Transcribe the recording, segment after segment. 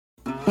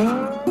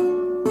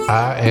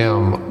I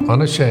am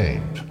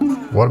unashamed.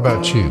 What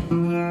about you?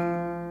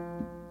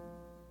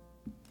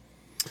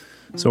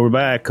 So we're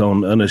back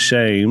on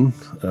Unashamed.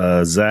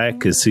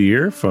 Zach is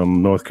here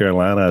from North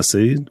Carolina, I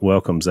see.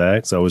 Welcome, Zach.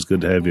 It's always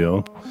good to have you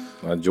on.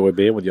 I enjoyed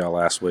being with y'all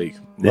last week.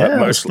 Yeah,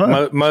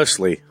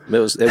 Mostly.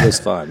 It was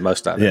fun,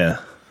 most of it. Yeah,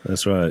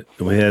 that's right.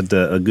 We had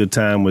a good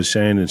time with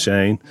Shane and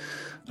Shane.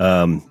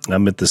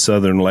 I'm at the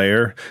Southern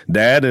Lair.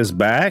 Dad is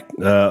back.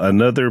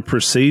 Another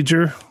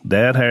procedure.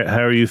 Dad,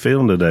 how are you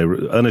feeling today?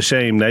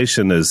 Unashamed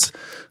Nation is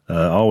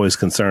always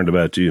concerned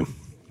about you.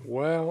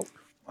 Well,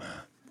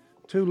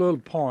 2 little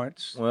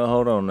points. Well,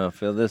 hold on now,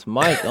 Phil. This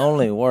mic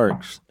only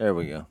works. There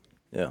we go.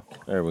 Yeah,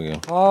 there we go.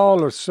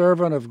 Paul, a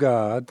servant of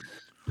God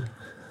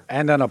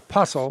and an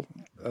apostle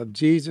of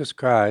Jesus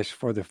Christ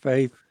for the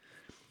faith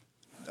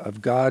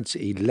of God's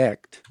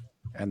elect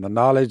and the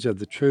knowledge of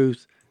the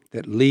truth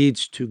that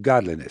leads to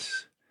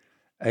godliness,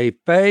 a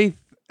faith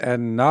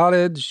and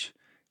knowledge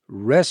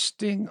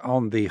resting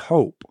on the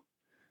hope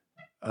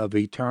of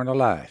eternal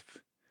life,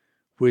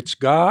 which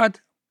God,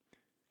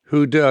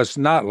 who does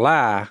not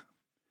lie,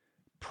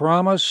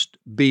 promised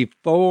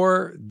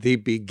before the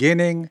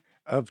beginning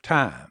of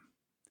time.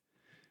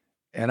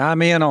 And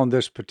I'm in on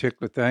this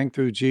particular thing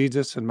through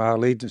Jesus and my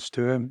allegiance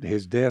to him,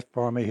 his death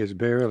for me, his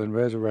burial and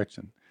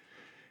resurrection.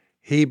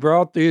 He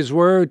brought his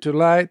word to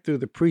light through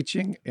the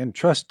preaching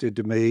entrusted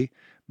to me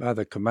by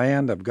the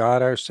command of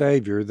God our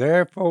Savior.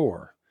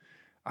 Therefore,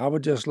 I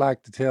would just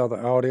like to tell the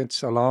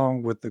audience,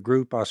 along with the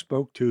group I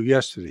spoke to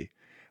yesterday,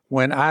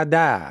 when I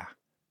die,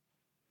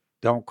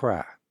 don't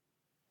cry.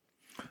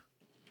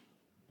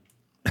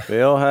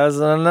 Phil has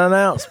an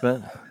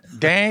announcement.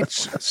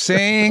 Dance,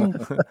 sing,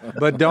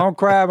 but don't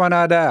cry when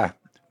I die.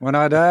 When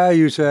I die,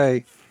 you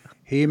say,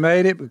 he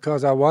made it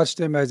because I watched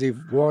him as he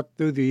walked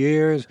through the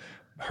years,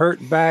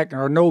 hurt back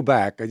or no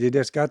back. You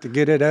just got to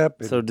get it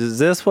up. So is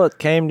this what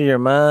came to your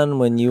mind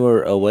when you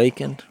were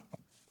awakened?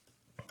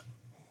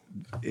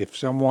 If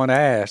someone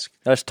asked.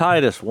 That's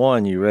Titus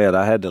 1 you read.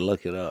 I had to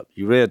look it up.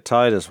 You read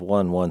Titus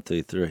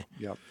 1:1-3.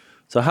 Yep.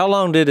 So how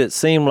long did it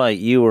seem like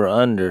you were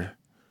under?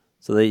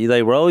 So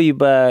they roll you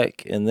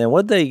back, and then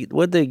what'd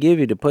they give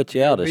you to put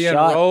you out? A being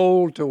shot?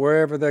 Rolled to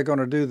wherever they're going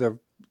to do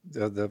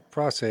the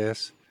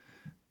process.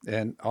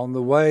 And on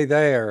the way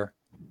there,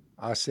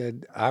 I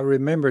said, I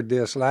remembered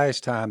this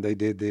last time they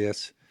did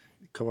this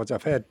because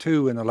I've had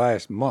 2 in the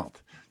last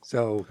month.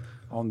 So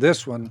on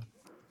this one,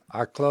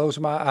 I closed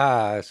my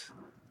eyes,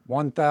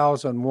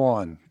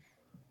 1001.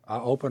 I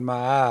opened my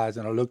eyes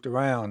and I looked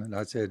around and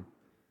I said,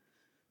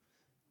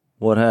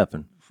 What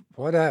happened?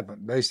 What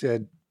happened? They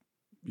said,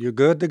 you're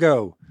good to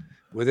go.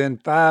 Within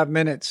 5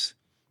 minutes,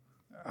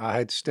 I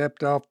had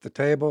stepped off the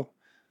table.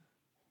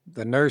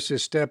 The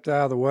nurses stepped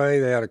out of the way.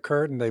 They had a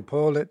curtain. They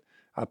pulled it.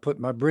 I put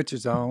my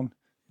britches on.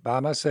 By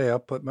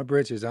myself, put my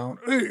britches on.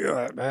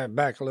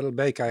 Back a little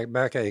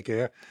backache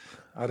here.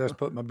 I just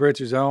put my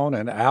britches on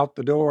and out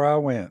the door I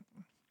went.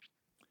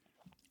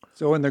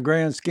 So in the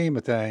grand scheme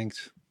of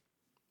things.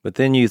 But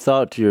then you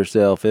thought to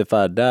yourself, if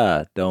I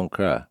die, don't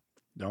cry.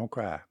 Don't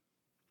cry.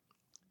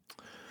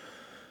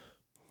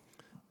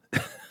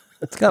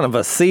 It's kind of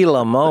a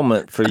Selah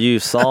moment for you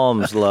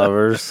Psalms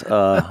lovers.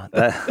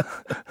 That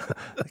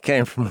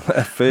came from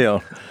left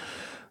field.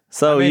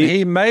 So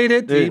he made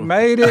it. He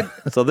made it.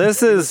 So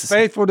this is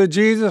faithful to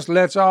Jesus.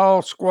 Let's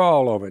all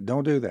squall over it.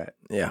 Don't do that.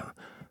 Yeah.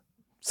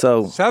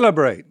 So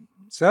celebrate.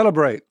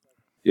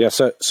 Yeah.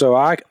 So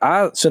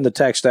I send the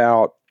text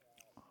out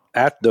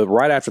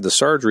right after the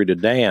surgery to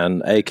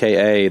Dan,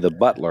 aka the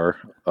butler,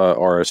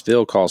 or as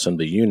Phil calls him,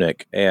 the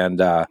eunuch,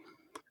 and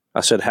I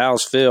said,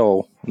 "How's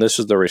Phil?" This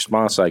is the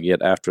response I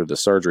get after the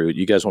surgery.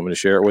 You guys want me to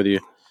share it with you?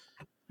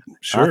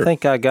 Sure. I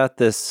think I got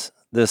this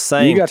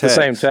same. You got text.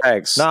 the same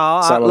text.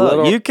 No,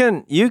 look,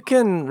 you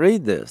can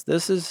read this.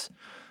 This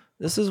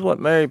is what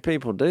married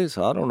people do.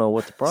 So I don't know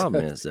what the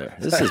problem is there.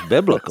 This is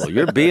biblical.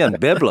 You're being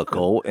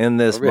biblical in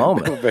this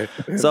moment.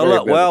 So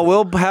look, well,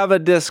 we'll have a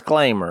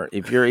disclaimer.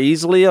 If you're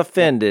easily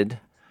offended,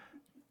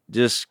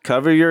 just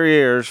cover your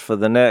ears for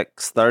the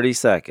next 30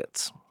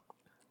 seconds.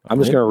 I'm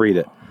just going to read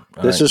it.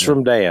 This is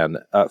from Dan.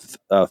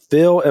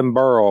 Phil and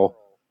Burl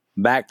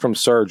back from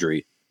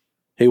surgery.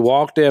 He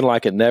walked in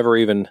like it never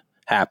even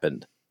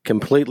happened.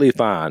 Completely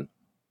fine.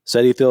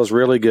 Said he feels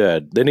really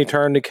good. Then he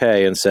turned to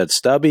Kay and said,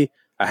 Stubby,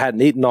 I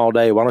hadn't eaten all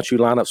day. Why don't you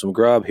line up some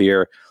grub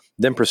here?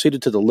 Then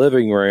proceeded to the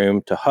living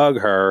room to hug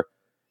her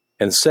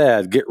and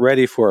said, get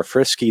ready for a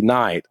frisky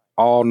night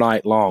all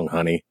night long,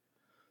 honey.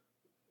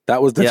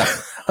 That was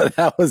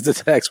that was the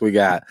text we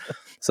got.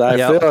 So I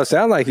feel it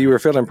sounded like you were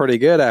feeling pretty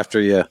good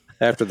after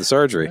the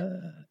surgery.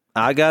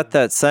 I got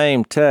that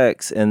same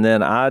text, and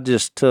then I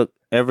just took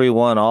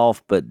everyone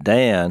off but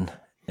Dan,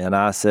 and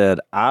I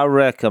said, I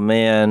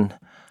recommend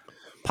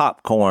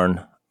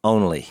popcorn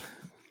only.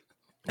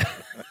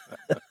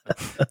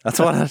 That's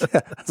what I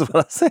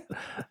said.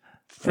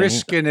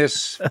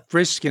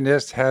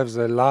 Friskiness has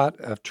a lot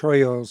of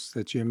trails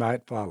that you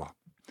might follow.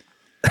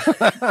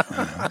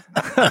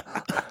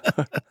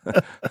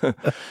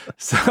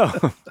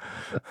 So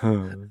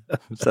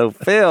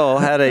Phil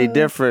had a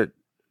different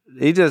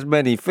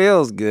meant he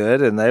feels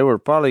good, and they were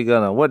probably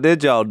gonna. What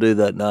did y'all do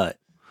that night?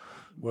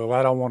 Well,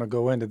 I don't want to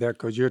go into that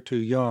because you're too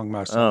young,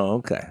 my son. Oh,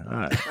 okay. All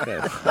right.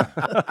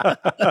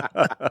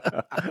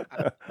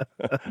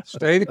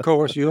 Stay the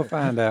course. You'll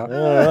find out.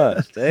 All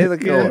right. Stay the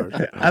course.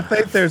 I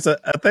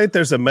think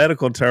there's a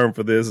medical term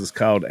for this. It's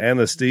called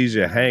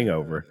anesthesia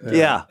hangover.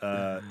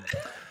 Yeah.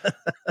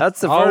 That's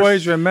the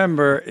Always first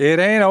remember, it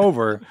ain't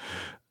over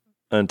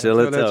until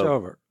it's it's over.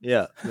 over.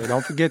 Yeah. So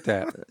don't forget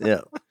that.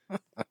 Yeah.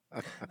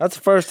 That's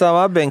the first time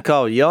I've been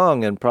called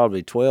young in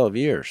probably 12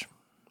 years.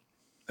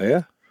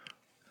 Yeah.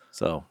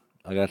 So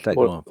I got that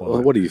going for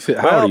me. What do you think?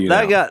 How old are you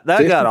now?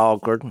 That got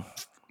awkward.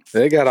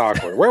 They got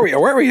awkward.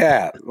 Where we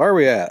at?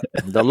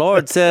 The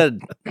Lord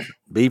said,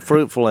 "Be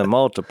fruitful and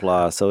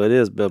multiply." So it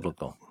is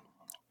biblical.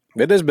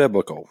 It is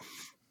biblical,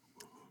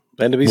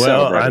 and to be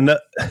celebrated.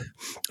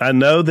 I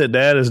know that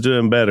Dad is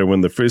doing better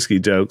when the frisky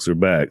jokes are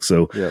back.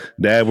 So,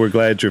 Dad, we're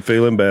glad you're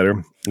feeling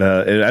better,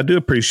 and I do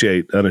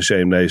appreciate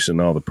Unashamed Nation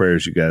and all the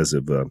prayers you guys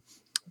have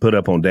put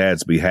up on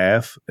Dad's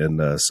behalf,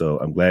 and so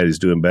I'm glad he's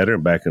doing better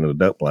and back into the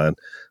duck blind.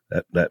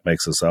 That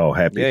makes us all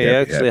happy. Yeah, he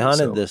actually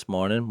hunted this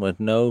morning with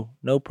no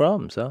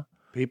problems, huh?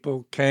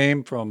 People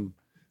came from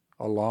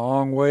a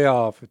long way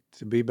off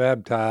to be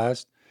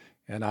baptized,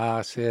 and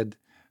I said,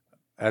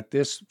 at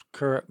this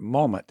current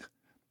moment,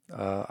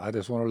 I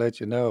just want to let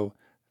you know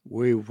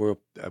we're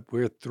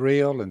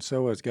thrilled, and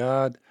so is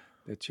God,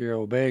 that you're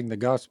obeying the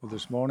gospel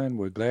this morning.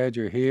 We're glad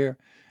you're here.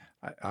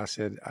 I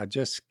said I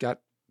just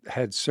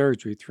had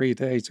surgery 3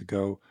 days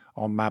ago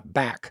on my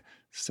back,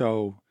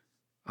 so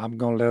I'm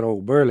going to let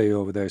old Burley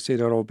over there, see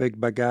that old big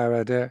guy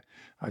right there?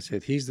 I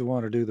said, he's the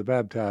one to do the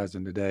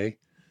baptizing today.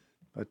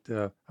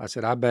 But I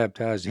said, I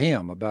baptized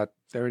him about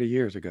 30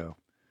 years ago.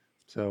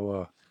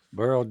 So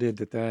Burl did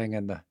the thing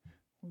and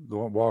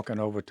walking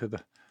over to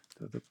the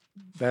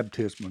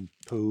baptismal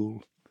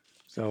pool.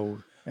 So,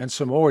 and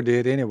some more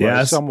did anyway.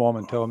 Yes. Some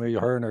woman told me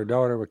her and her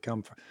daughter would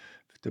come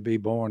to be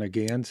born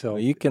again. So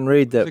you can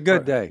read that. It's a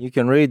good day. You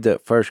can read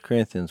that 1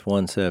 Corinthians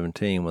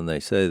 1:17 when they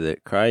say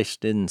that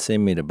Christ didn't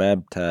send me to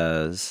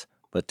baptize,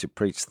 but to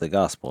preach the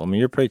gospel. I mean,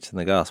 you're preaching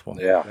the gospel.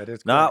 Yeah. That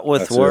is Not correct.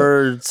 with That's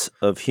words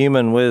of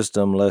human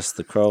wisdom, lest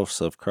the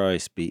cross of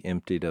Christ be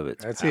emptied of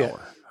its That's power. it.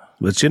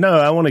 But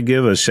I want to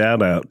give a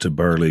shout out to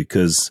Burley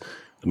because,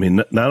 I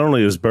mean, not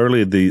only is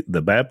Burley the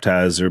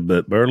baptizer,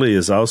 but Burley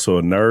is also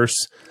a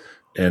nurse,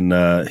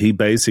 and he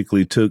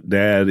basically took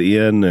Dad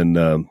in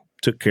and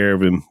took care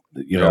of him,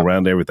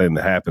 around everything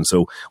that happened.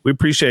 So we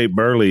appreciate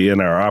Burley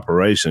in our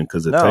operation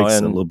because it takes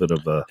a little bit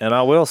of a. And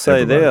I will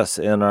say this: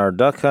 in our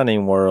duck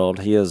hunting world,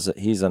 he's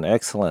an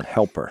excellent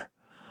helper.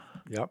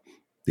 Yep.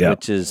 Yeah.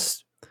 Which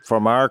is,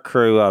 from our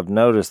crew, I've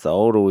noticed the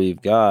older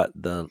we've got,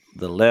 the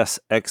less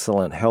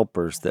excellent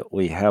helpers that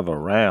we have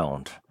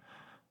around.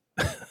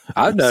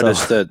 I've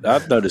noticed that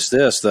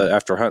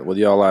after hunting with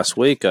y'all last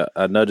week,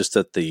 I noticed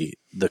that the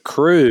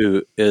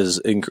crew is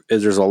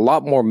there's a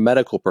lot more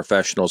medical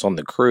professionals on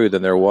the crew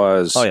than there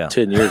was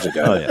 10 years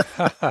ago. Oh,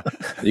 yeah.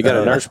 You got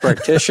a nurse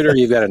practitioner,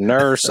 you got a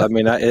nurse. I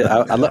mean,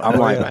 I'm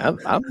like,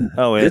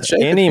 I'm at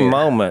any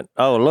moment.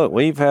 Oh, look,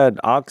 we've had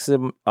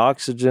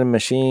oxygen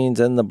machines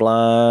in the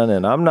blind,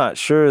 and I'm not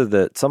sure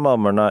that some of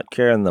them are not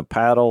carrying the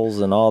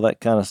paddles and all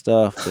that kind of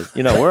stuff. But,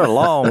 we're a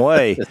long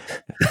way.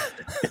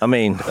 I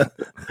mean,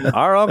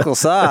 our Uncle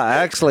Si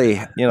actually,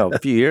 a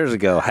few years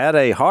ago had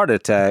a heart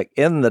attack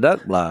in the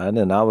duck blind.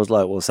 And I was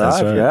like, well, Si,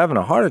 if you're having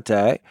a heart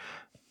attack,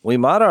 we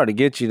might already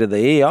get you to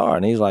the ER.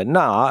 And he's like,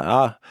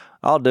 no,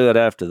 I'll do it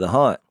after the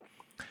hunt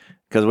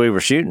because we were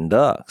shooting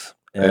ducks.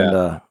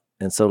 And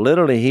and so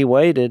literally he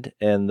waited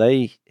and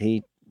they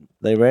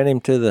ran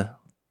him to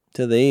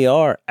the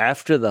ER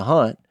after the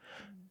hunt,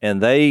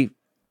 and they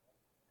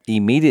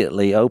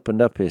immediately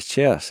opened up his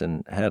chest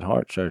and had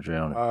heart surgery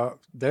on it.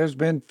 There's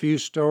been a few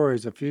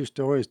stories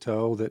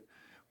told that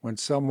when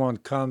someone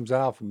comes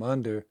out from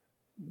under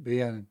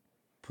being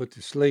put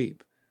to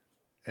sleep,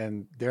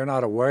 and they're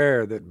not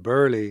aware that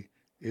Burley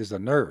is a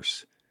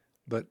nurse,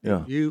 but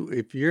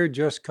if you're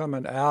just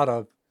coming out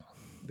of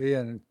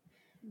being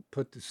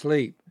put to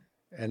sleep,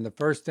 and the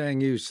first thing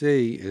you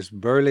see is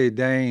Burley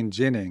Dane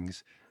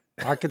Jennings,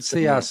 I could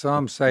see how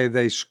some say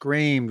they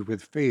screamed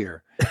with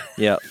fear.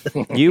 Yeah,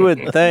 you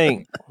would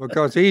think.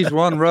 Because he's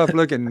one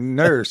rough-looking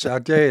nurse,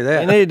 I'll tell you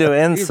that. You need to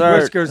His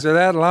insert. whiskers are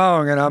that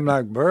long, and I'm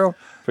like, Burl.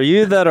 For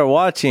you that are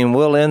watching,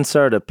 we'll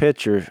insert a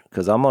picture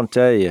because I'm going to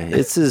tell you,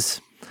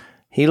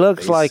 he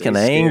looks like an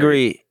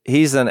angry,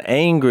 he's an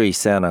angry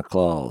Santa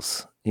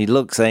Claus. He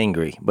looks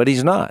angry, but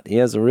he's not. He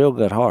has a real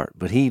good heart,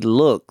 but he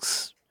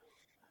looks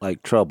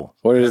like trouble.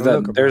 What is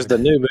that? There's the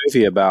new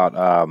movie about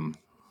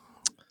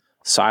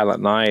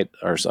Silent Night,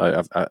 or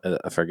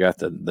I forgot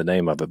the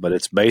name of it, but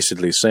it's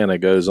basically Santa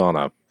goes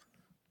on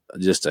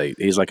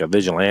he's like a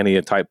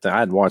vigilante type thing. I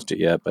hadn't watched it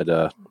yet, but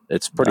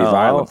it's pretty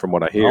violent from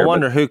what I hear. I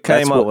wonder who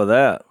came up with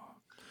that.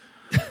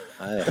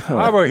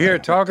 While we're here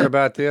talking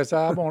about this,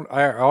 I want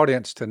our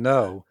audience to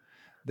know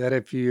that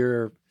if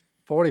you're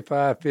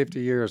 45, 50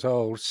 years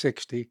old,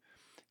 60,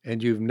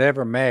 and you've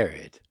never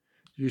married,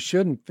 you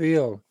shouldn't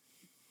feel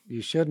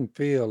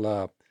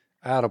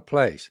out of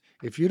place.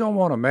 If you don't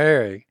want to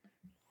marry,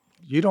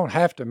 you don't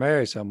have to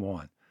marry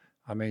someone.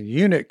 I mean,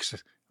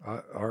 eunuchs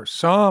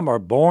some are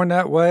born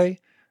that way,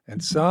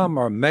 and some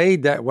are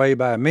made that way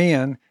by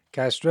men,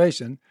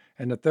 castration.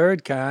 And the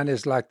third kind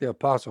is like the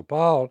Apostle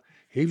Paul.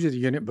 He was a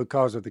eunuch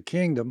because of the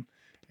kingdom.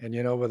 And,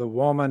 with a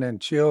woman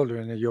and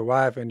children, and your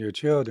wife and your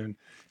children,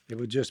 it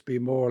would just be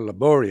more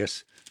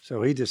laborious.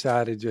 So he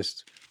decided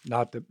just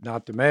not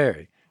to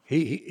marry.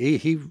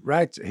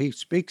 He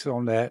speaks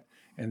on that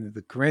in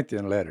the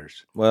Corinthian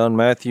letters. Well, in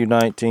Matthew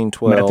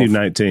 19:12. Matthew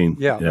 19.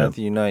 Yeah.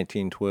 Matthew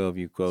 19:12,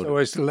 you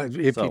quoted. So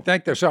if you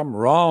think there's something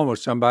wrong with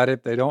somebody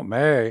if they don't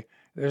marry,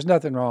 there's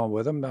nothing wrong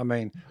with them. I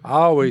mean, I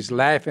always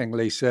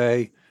laughingly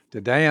say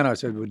to Dan, I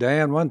said, well,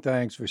 Dan, one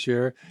thing's for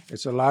sure,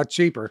 it's a lot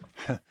cheaper.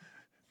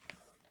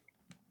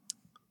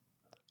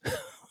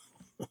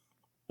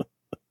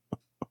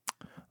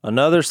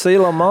 Another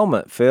Selah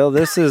moment, Phil.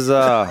 This is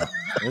a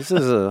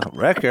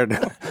record.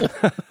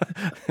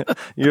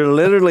 You're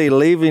literally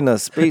leaving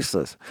us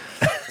speechless.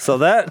 So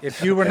that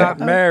if you were not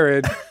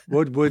married,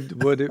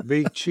 would it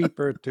be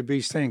cheaper to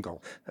be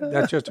single?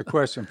 That's just a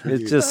question for you.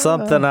 It's just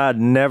something I'd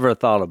never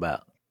thought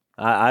about.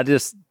 I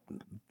just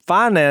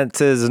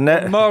finances.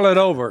 Mull it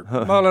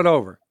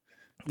over.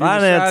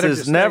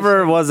 Finances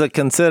never was a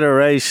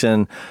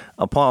consideration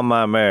upon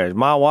my marriage.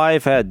 My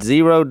wife had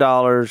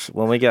 $0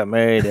 when we got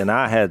married, and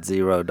I had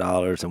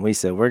 $0, and we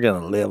said, we're going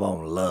to live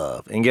on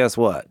love. And guess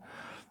what?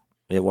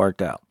 It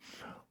worked out.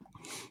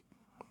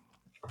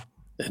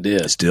 It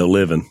did. Still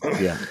living.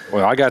 Yeah.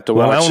 Well, I got to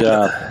watch.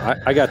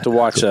 I got to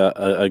watch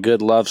a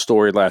good love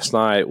story last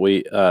night.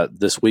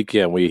 This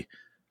weekend we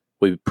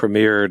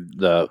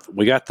premiered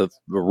we got the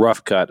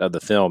rough cut of the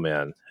film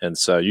in, and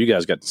so you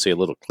guys got to see a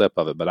little clip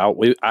of it. But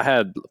I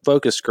had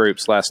focus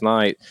groups last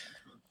night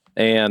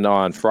and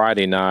on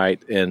Friday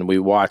night, and we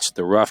watched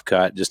the rough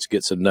cut just to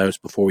get some notes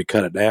before we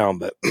cut it down.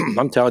 But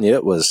I'm telling you,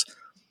 it was,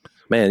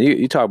 man,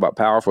 you talk about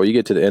powerful. You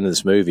get to the end of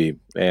this movie,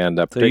 and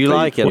so you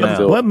like it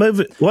now. What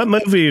movie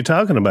are you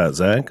talking about,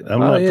 Zach? I'm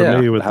not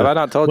familiar with. Have I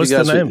not told you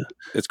guys? The name?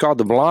 It's called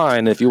The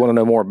Blind. If you want to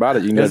know more about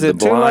it, you can go to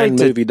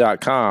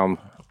theblindmovie.com.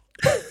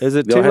 Is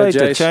it too late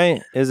to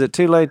change? Is it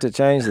too late to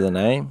change the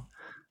name?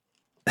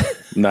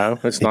 No,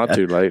 it's not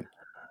too late.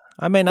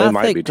 I mean, I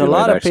think a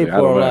lot of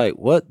people are like,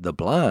 "What, The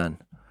Blind?"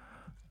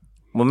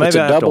 Well, maybe it's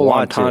a double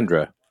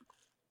entendre.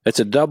 It's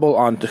a double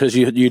on because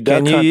you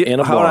duck hunt in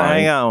a blind. Hold on,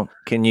 hang on.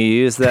 Can you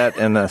use that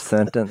in a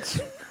sentence?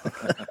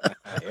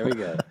 Here we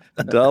go.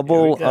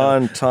 Double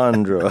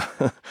entendre.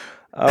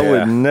 I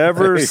would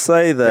never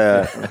say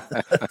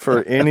that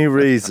for any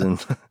reason.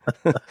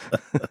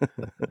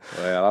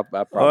 Well,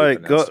 I probably. All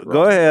right,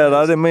 go ahead.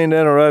 I didn't mean to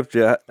interrupt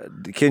you.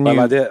 Can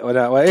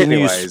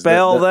you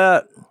spell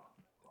that?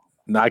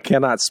 No, I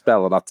cannot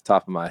spell it off the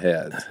top of my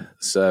head.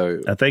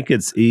 So I think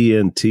it's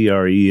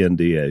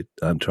ENTRENDA.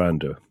 I'm trying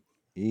to.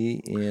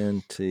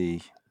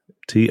 ENT.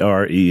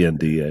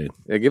 TRENDA.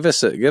 Yeah, give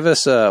us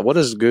a. What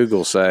does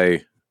Google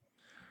say?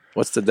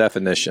 What's the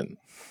definition?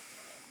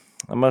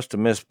 I must have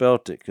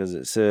misspelled it because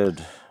it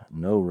said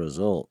no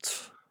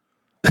results.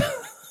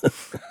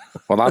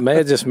 Well, I may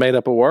have just made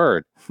up a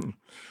word.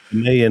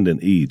 May end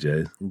in E,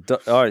 Jay.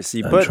 All right, so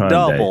you put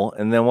double,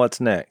 and then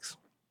what's next?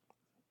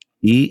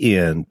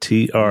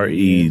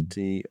 ENTREDE.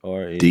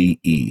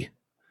 DE.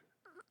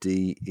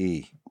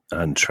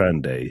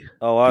 Entrande.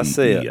 Oh, I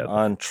see it.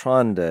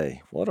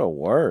 Entrande. What a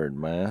word,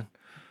 man.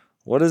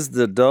 What does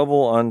the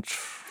double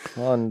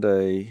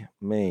entrande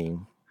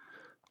mean?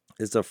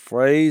 It's a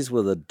phrase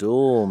with a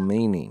dual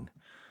meaning.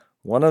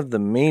 One of the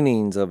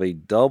meanings of a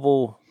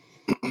double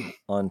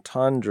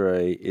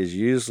entendre is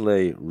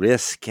usually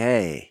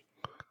risque.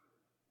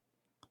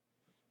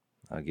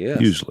 I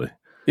guess.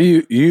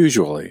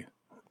 Usually.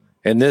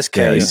 In this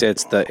case,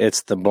 it's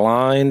the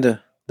blind,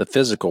 the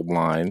physical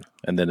blind,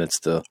 and then it's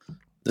the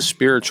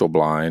spiritual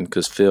blind,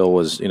 because Phil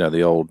was,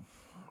 the old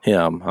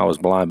hymn, I was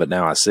blind, but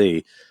now I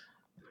see.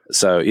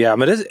 So, yeah, I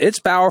mean, it's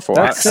powerful.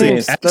 It's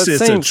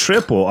a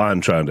triple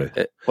entendre.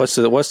 What's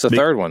the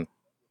third one?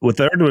 Well,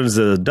 the third one is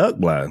the duck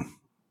blind.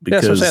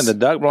 That's what I'm saying, the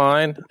duck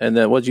blind, and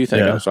then what do you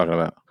think I was talking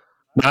about?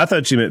 No, I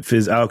thought you meant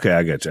okay,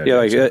 I got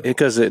you.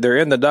 Because they're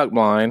in the duck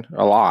blind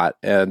a lot,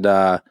 and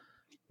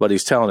but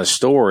he's telling a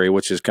story,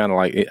 which is kind of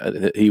like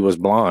he was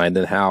blind,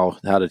 and how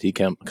did he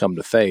come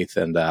to faith?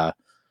 And I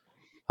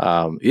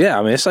mean,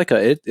 it's like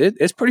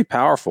it's pretty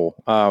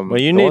powerful. Well,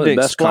 you need to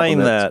explain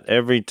that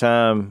every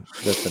time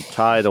that the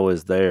title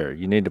is there.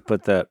 You need to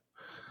put that.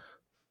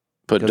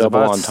 Put double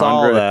if I entendre.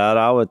 saw that,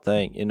 I would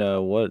think,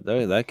 what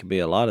that could be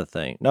a lot of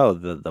things. No,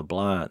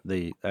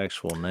 the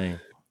actual name.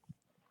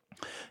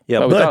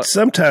 Yeah, but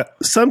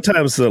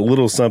sometimes a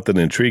little something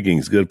intriguing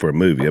is good for a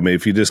movie. I mean,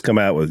 if you just come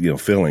out with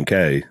Phil and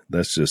Kay,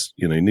 that's just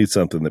you need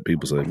something that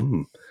people say.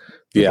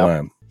 Yeah.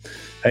 Blind.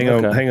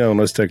 Hang on.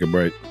 Let's take a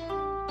break.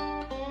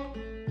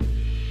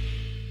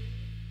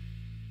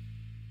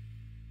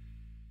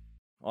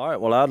 All right.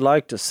 Well, I'd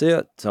like to see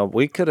it. So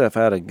we could have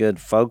had a good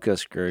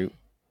focus group,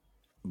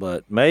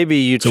 but maybe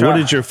you. So, what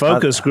did your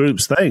focus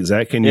groups think,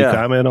 Zach? Can you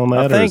comment on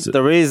that? I think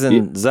the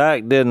reason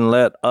Zach didn't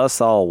let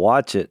us all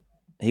watch it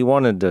he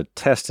wanted to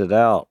test it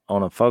out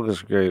on a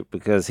focus group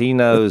because he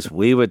knows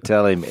we would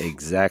tell him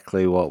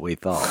exactly what we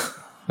thought.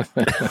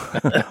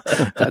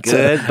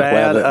 Good,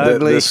 bad,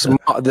 ugly.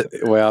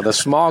 The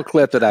small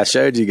clip that I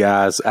showed you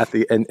guys at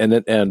the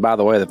and by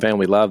the way, the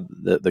family loved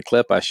the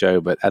clip I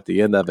showed. But at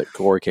the end of it,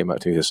 Corey came up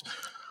to me and goes,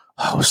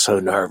 I was so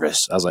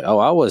nervous. I was like, oh,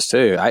 I was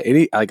too.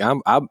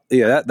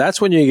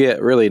 That's when you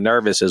get really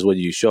nervous, is when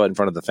you show it in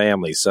front of the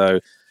family. So,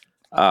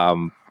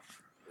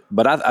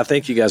 but I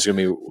think you guys are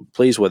going to be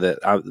pleased with it.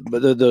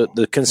 But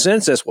the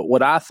consensus,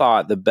 what I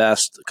thought the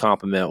best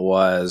compliment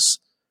was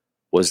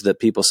that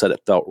people said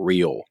it felt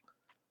real,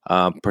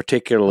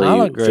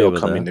 particularly Phil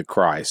coming to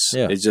Christ.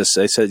 Yeah. They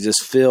said it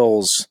just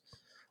feels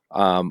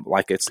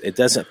like it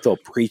doesn't feel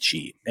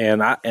preachy,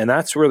 and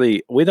that's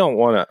really, we don't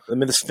want to. I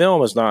mean, this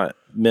film is not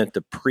meant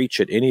to preach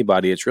at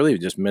anybody. It's really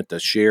just meant to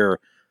share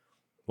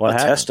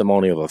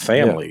testimony of a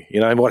family,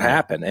 and what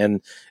happened,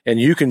 and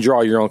you can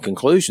draw your own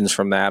conclusions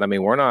from that. I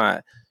mean, we're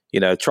not,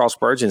 Charles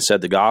Spurgeon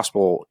said the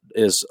gospel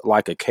is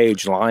like a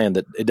caged lion,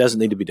 that it doesn't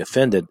need to be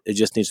defended. It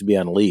just needs to be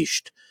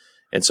unleashed.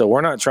 And so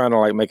we're not trying to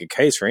like make a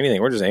case for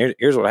anything. We're just saying,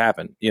 here's what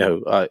happened.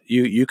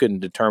 You can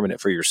determine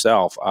it for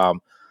yourself.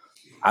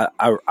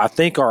 I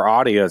think our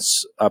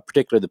audience,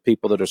 particularly the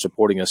people that are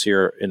supporting us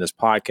here in this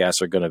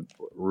podcast, are going to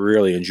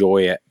really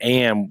enjoy it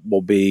and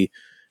will be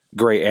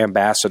great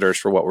ambassadors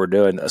for what we're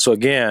doing. So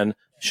again,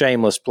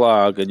 shameless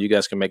plug, and you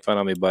guys can make fun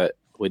of me, but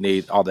we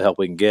need all the help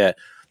we can get.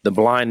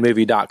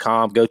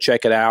 theblindmovie.com. Go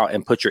check it out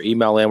and put your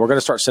email in. We're going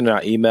to start sending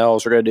out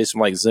emails. We're going to do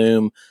some like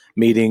Zoom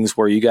meetings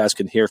where you guys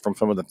can hear from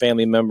some of the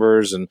family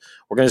members, and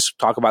we're going to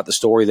talk about the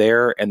story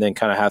there, and then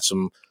kind of have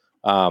some,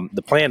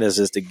 the plan is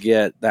to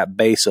get that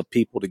base of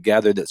people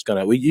together that's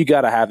going to, you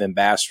got to have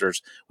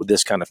ambassadors with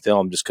this kind of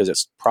film, just because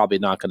it's probably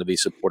not going to be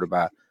supported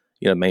by,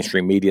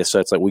 mainstream media. So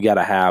it's like, we got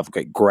to have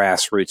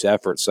grassroots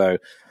efforts. So,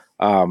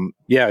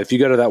 if you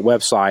go to that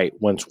website,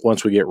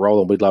 once we get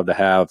rolling, we'd love to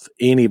have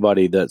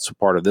anybody that's a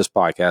part of this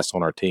podcast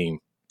on our team.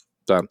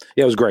 So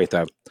it was great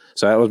though.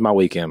 So that was my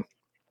weekend.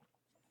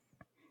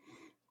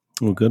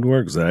 Well, good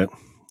work, Zach.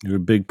 You're a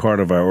big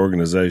part of our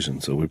organization,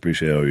 so we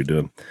appreciate all you're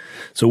doing.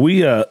 So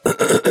we, I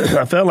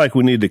felt like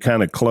we need to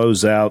kind of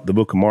close out the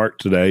book of Mark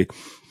today.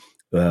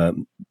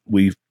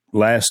 We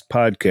last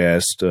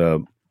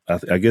podcast,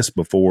 I guess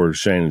before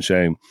Shane and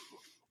Shane,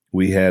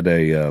 we had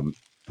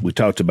we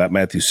talked about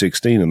Matthew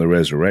 16 and the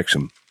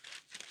resurrection.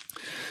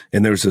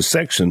 And there's a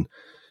section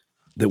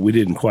that we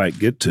didn't quite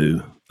get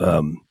to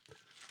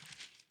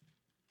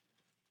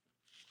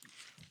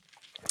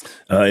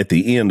at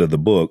the end of the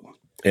book.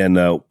 And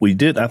we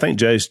did, I think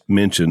Jase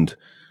mentioned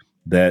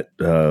that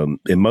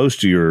in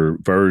most of your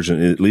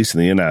version, at least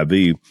in the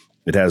NIV,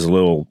 it has a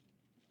little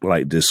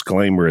like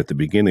disclaimer at the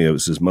beginning of it.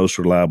 It says most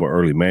reliable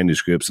early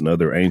manuscripts and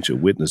other ancient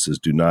witnesses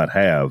do not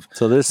have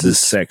this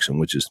section,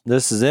 which is...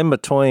 This is in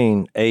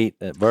between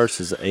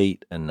verses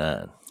 8 and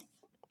 9.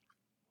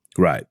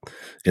 Right.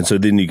 And so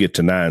then you get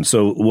to 9.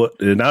 So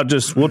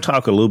we'll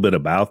talk a little bit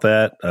about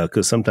that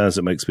because sometimes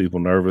it makes people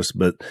nervous,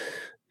 but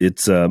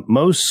it's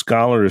most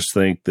scholars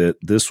think that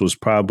this was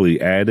probably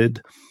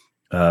added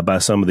by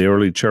some of the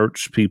early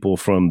church people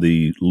from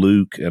the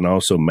Luke and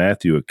also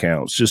Matthew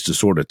accounts, just to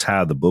sort of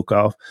tie the book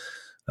off.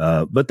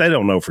 But they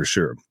don't know for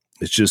sure.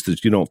 It's just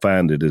that you don't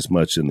find it as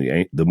much in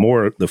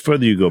the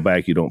further you go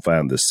back, you don't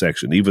find this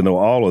section, even though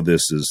all of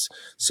this is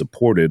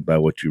supported by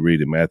what you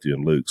read in Matthew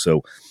and Luke.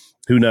 So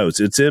who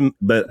knows?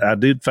 But I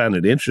did find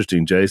it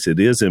interesting, Jase. It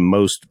is in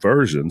most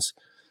versions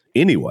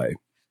anyway.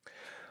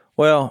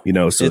 Well,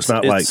 so it's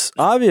not like it's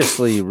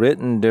obviously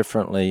written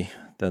differently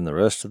than the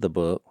rest of the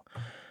book.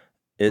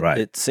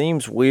 It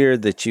seems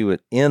weird that you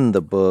would end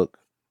the book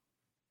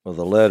with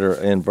a letter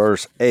in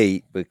verse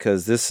 8,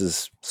 because this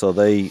is, so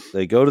they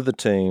go to the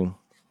tomb,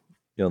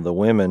 the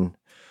women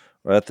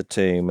are at the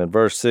tomb, and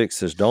verse 6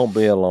 says, don't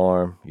be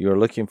alarmed. You are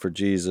looking for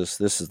Jesus.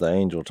 This is the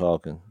angel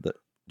talking,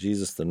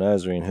 Jesus the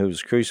Nazarene who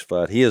was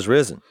crucified. He is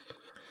risen.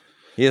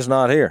 He is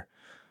not here.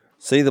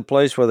 See the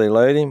place where they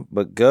laid him,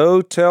 but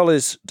go tell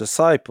his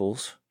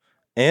disciples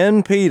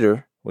and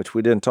Peter, which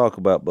we didn't talk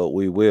about, but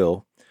we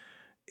will.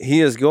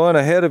 He is going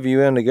ahead of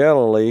you into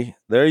Galilee.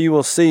 There you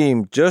will see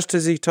him just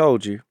as he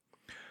told you.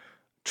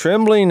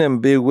 Trembling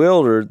and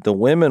bewildered, the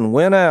women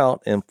went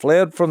out and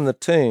fled from the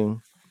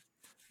tomb.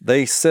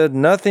 They said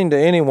nothing to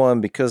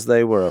anyone because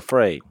they were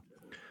afraid.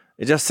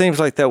 It just seems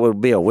like that would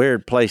be a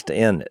weird place to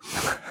end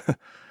it.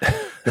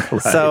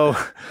 Right. So,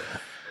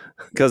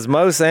 because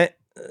most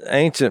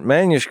ancient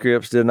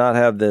manuscripts did not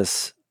have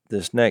this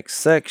next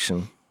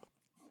section,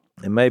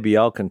 and maybe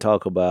y'all can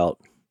talk about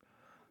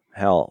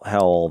how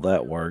all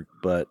that worked,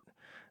 but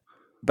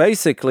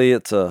basically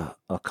it's a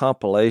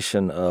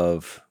compilation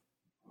of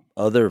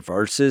other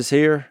verses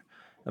here.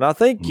 And I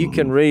think you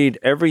can read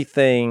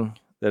everything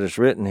that is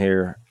written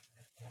here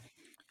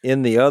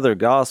in the other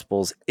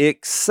Gospels,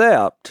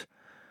 except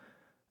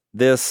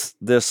this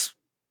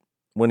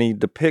when he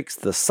depicts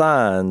the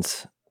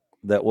signs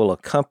that will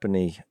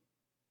accompany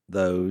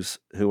those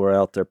who are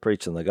out there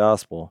preaching the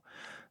gospel.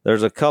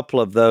 There's a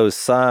couple of those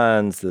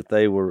signs that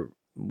they were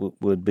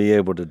would be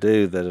able to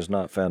do that is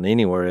not found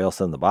anywhere else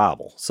in the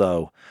Bible.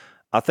 So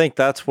I think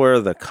that's where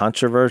the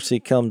controversy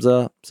comes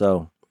up.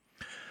 So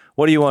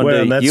what do you want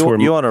to do?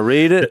 You want to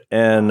read it,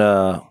 and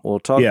we'll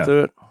talk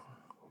through it?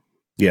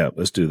 Yeah,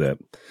 let's do that.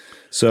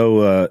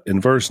 So in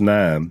verse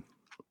 9,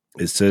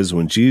 it says,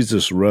 when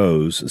Jesus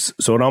rose,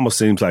 so it almost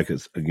seems like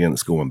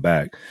it's going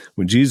back.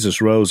 When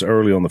Jesus rose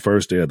early on the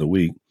first day of the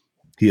week,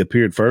 he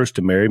appeared first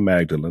to Mary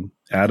Magdalene,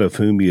 out of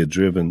whom he had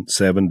driven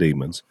 7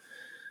 demons.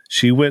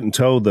 She went and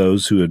told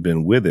those who had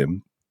been with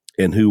him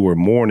and who were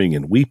mourning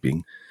and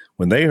weeping.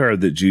 When they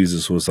heard that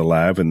Jesus was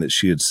alive and that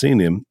she had seen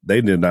him,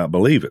 they did not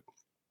believe it.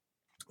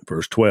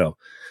 Verse 12,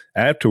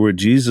 afterward,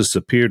 Jesus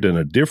appeared in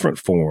a different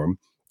form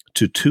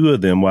to 2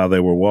 of them while they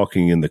were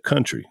walking in the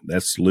country.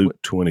 That's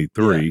Luke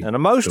 23. Yeah.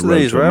 And most of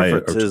these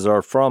references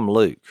are from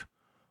Luke.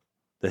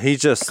 That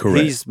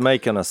he's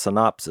making a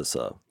synopsis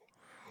of.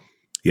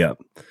 Yeah.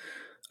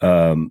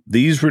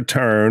 These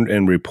returned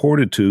and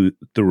reported to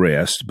the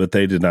rest, but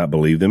they did not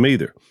believe them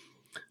either.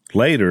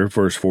 Later,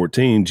 verse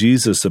 14,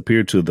 Jesus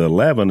appeared to the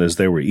 11 as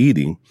they were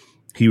eating.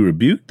 He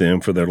rebuked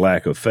them for their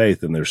lack of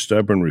faith and their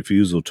stubborn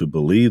refusal to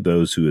believe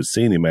those who had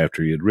seen him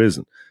after he had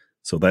risen.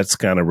 So that's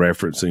kind of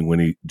referencing when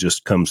he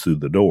just comes through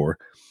the door.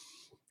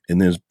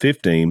 And then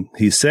 15,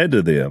 he said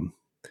to them,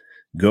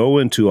 go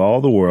into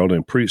all the world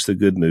and preach the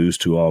good news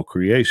to all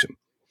creation.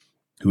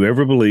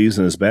 Whoever believes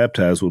and is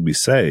baptized will be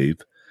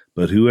saved,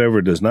 but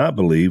whoever does not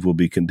believe will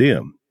be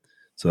condemned.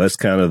 So that's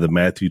kind of the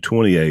Matthew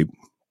 28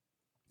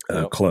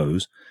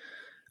 close.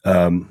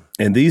 And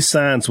these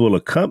signs will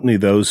accompany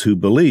those who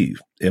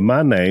believe. In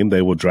my name,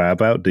 they will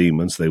drive out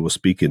demons. They will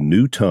speak in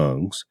new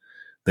tongues.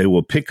 They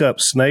will pick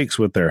up snakes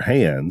with their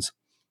hands.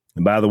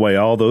 And by the way,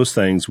 all those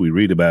things we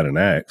read about in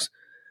Acts.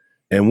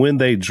 And when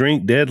they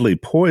drink deadly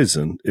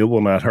poison, it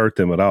will not hurt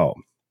them at all.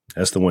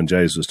 That's the one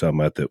Jase was talking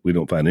about that we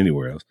don't find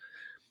anywhere else.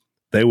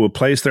 They will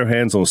place their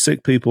hands on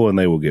sick people and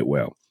they will get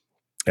well.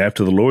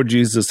 After the Lord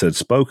Jesus had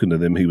spoken to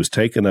them, he was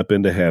taken up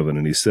into heaven,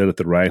 and he sat at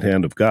the right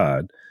hand of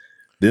God.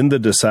 Then the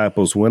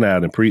disciples went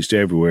out and preached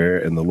everywhere,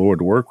 and the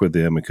Lord worked with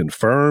them and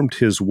confirmed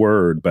his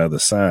word by the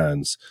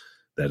signs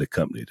that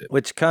accompanied it.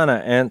 Which kind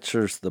of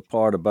answers the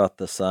part about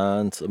the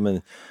signs. I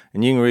mean,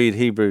 and you can read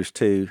Hebrews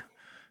 2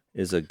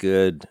 is a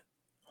good,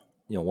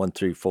 1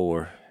 through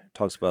 4. It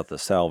talks about the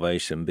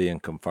salvation being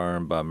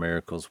confirmed by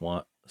miracles,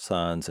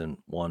 signs, and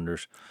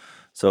wonders.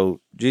 So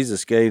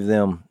Jesus gave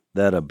them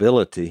that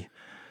ability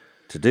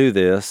to do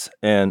this.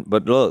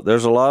 But look,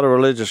 there's a lot of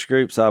religious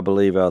groups, I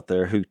believe, out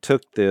there who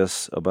took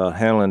this about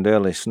handling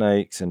deadly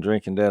snakes and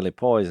drinking deadly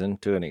poison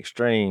to an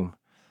extreme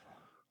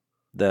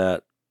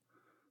that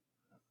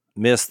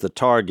missed the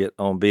target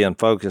on being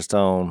focused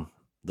on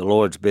the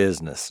Lord's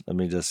business. Let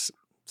me just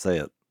say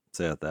it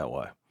that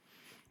way.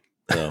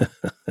 So,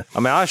 I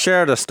mean, I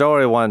shared a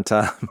story one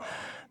time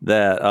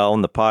that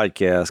on the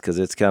podcast, because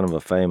it's kind of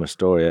a famous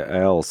story.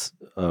 Al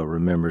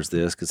remembers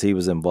this because he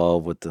was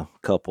involved with the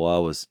couple I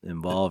was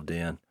involved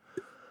in.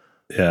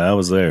 Yeah, I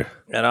was there.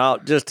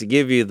 And just to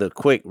give you the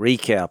quick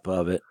recap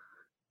of it.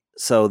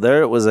 So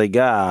there was a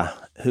guy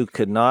who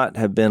could not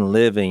have been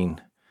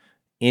living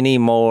any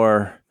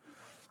more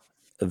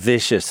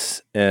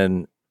vicious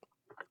and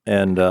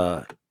in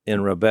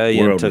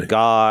rebellion Worldly. to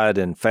God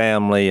and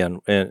family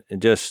and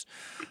just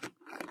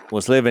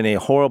was living a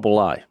horrible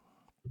life.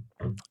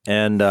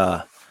 And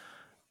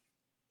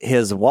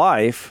his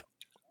wife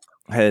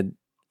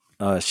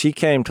she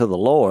came to the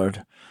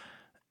Lord,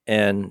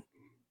 and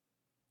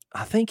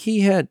I think he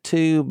had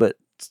 2, but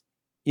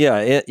he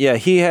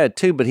had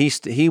 2, but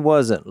he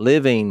wasn't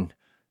living.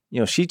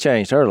 She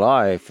changed her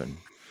life and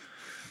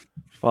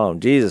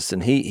followed Jesus,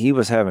 and he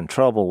was having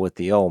trouble with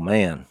the old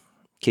man,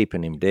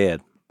 keeping him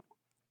dead.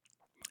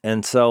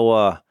 And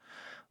so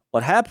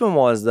what happened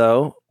was,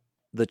 though,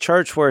 the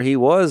church where he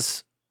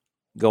was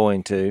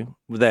going to,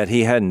 that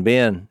he hadn't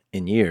been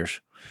in years,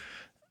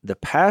 the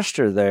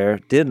pastor there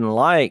didn't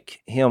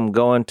like him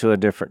going to a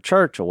different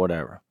church or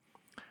whatever.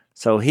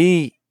 So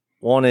he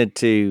wanted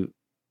to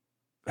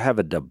have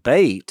a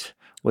debate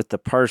with the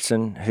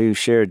person who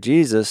shared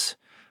Jesus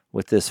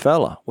with this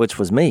fella, which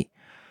was me.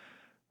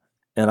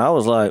 And I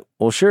was like,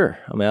 well, sure.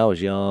 I mean, I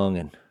was young.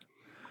 And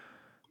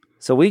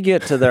so we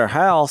get to their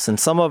house, and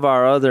some of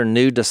our other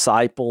new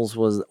disciples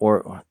we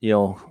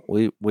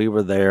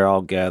were there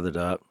all gathered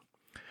up.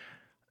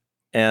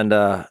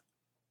 And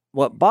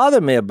what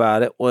bothered me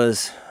about it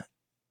was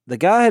the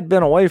guy had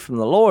been away from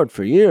the Lord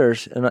for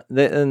years, and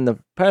the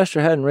pastor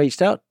hadn't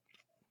reached out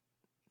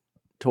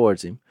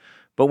towards him.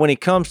 But when he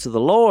comes to the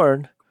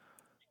Lord,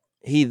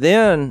 he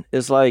then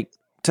is like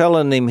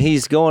telling him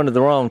he's going to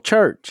the wrong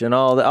church, and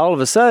all of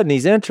a sudden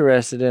he's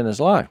interested in his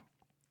life.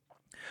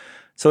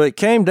 So it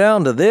came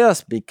down to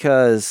this,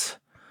 because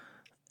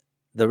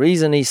the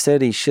reason he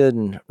said he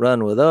shouldn't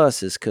run with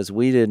us is because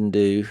we didn't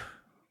do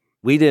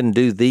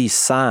these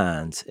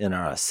signs in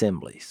our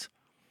assemblies.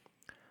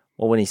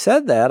 Well, when he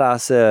said that, I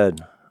said,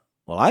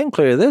 well, I can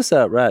clear this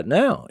up right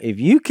now. If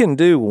you can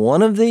do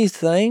one of these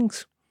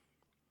things,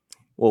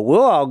 well,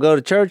 we'll all go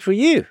to church with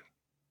you.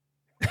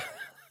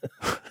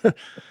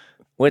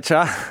 Which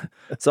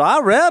So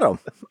I read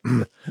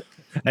them.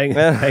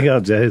 Hang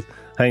on, Jase.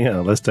 Hang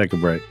on. Let's take a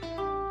break.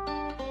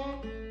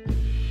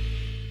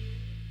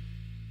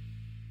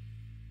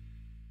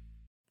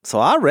 So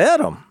I read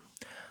them.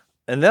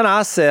 And then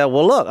I said,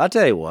 well, look, I'll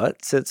tell you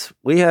what, since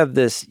we have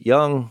this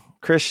young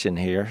Christian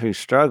here who's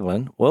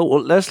struggling, well,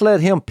 let's let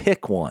him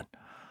pick one.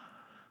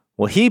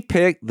 Well, he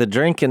picked the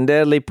drinking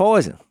deadly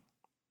poison.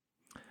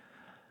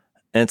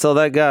 And so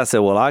that guy said,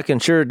 well, I can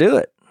sure do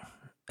it.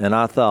 And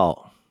I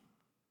thought,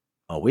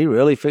 are we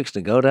really fixed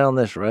to go down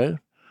this road?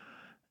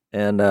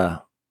 And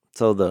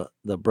so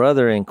the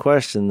brother in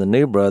question, the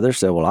new brother,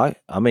 said, well,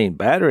 I mean,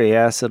 battery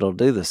acid will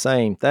do the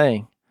same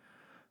thing.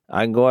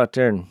 I can go out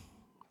there and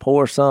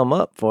pour some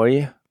up for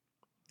you.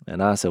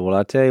 And I said, well,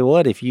 I tell you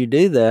what, if you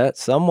do that,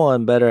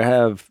 someone better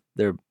have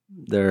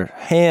their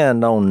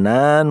hand on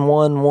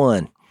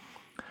 911.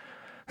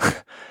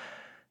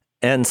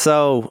 And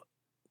so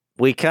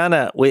it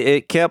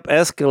kept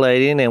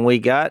escalating, and we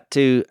got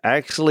to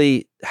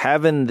actually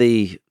having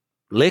the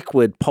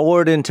liquid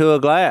poured into a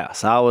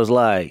glass. I was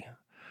like,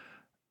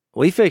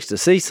 we fixed to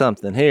see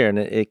something here, and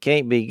it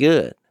can't be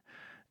good.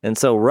 And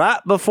so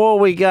right before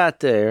we got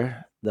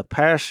there, the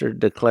pastor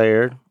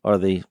declared, or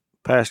the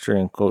pastor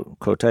in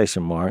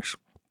quotation marks,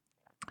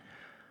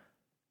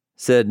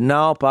 said,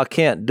 nope, I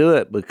can't do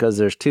it because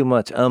there's too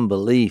much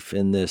unbelief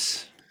in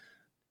this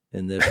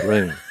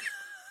room.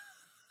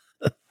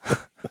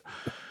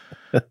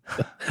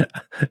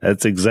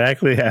 That's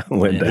exactly how it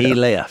went down. He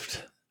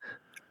left.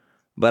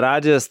 But I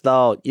just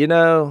thought,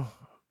 I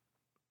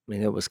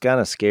mean, it was kind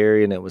of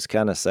scary and it was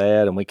kind of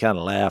sad, and we kind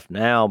of laughed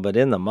now. But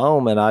in the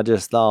moment, I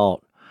just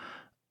thought,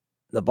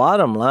 the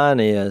bottom line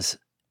is,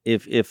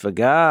 if a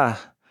guy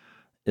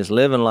is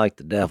living like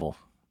the devil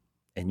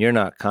and you're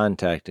not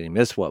contacting him,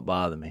 it's what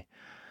bothered me.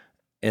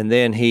 And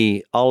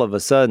then all of a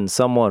sudden,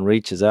 someone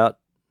reaches out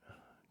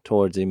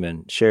towards him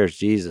and shares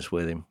Jesus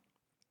with him.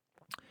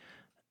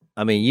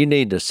 I mean, you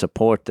need to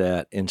support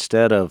that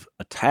instead of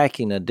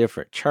attacking a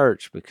different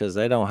church because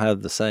they don't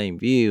have the same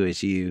view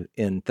as you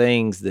in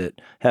things that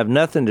have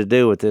nothing to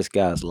do with this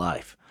guy's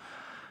life.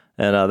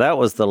 And that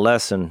was the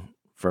lesson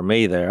for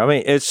me there. I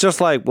mean, it's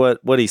just like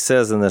what he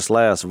says in this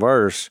last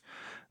verse.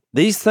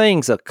 These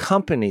things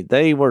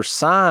they were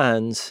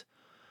signs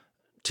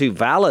to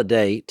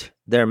validate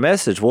their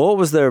message. Well, what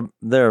was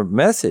their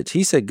message?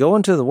 He said, go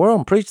into the world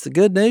and preach the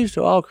good news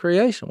to all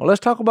creation. Well, let's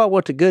talk about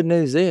what the good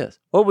news is.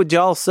 What would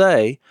y'all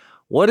say?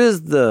 What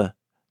is the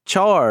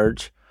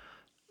charge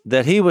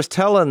that he was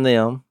telling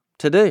them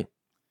to do?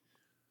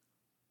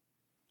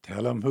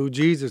 Tell them who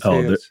Jesus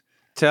is.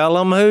 Tell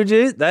them who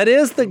Jesus. That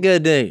is the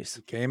good news.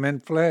 He came in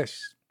flesh,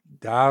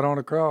 died on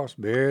a cross,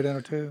 buried in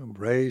a tomb,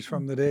 raised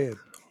from the dead.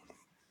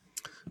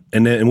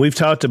 And we've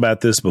talked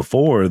about this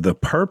before, the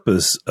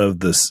purpose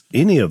of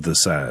any of the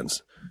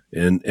signs.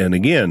 And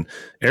again,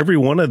 every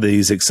one of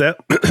these,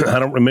 except I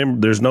don't remember,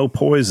 there's no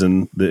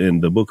poison in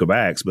the book of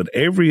Acts, but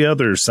every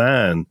other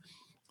sign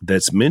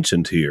that's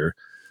mentioned here,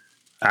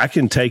 I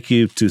can take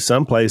you to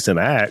some place in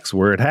Acts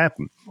where it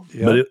happened.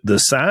 Yep. But the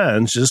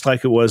signs, just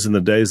like it was in the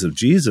days of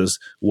Jesus,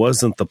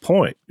 wasn't the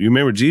point. You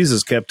remember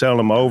Jesus kept telling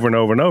them over and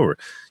over and over,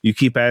 you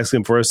keep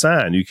asking for a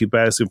sign. You keep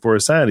asking for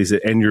a sign. He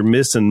said, and you're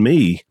missing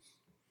me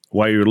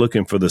while you're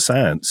looking for the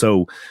sign.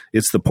 So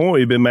it's the point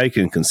we've been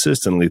making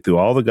consistently through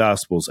all the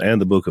Gospels and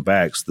the book of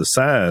Acts. The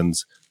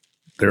signs,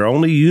 their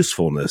only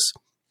usefulness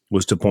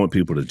was to point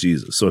people to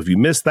Jesus. So if you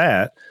miss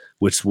that,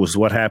 which was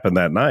what happened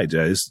that night,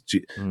 Jase,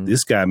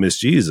 this guy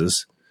missed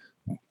Jesus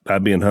by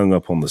being hung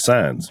up on the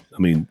signs.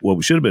 I mean, what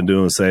we should have been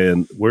doing is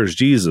saying, where's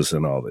Jesus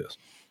in all this?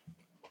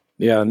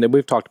 Yeah, and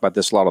we've talked about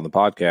this a lot on the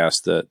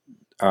podcast, that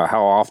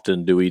how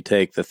often do we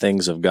take the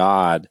things of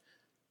God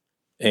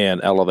and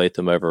elevate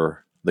them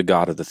over the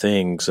God of the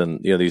things?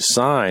 And these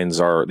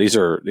signs are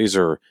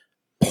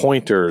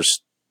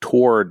pointers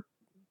toward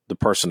the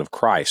person of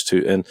Christ.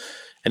 And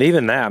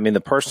even that, I mean,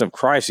 the person of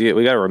Christ,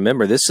 we got to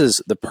remember,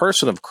 the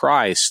person of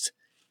Christ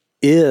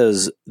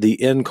is the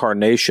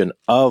incarnation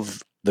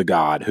of the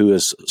God who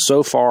is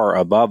so far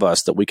above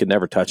us that we could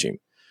never touch him.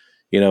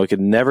 We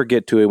could never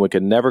get to him. We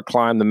could never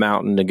climb the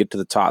mountain and get to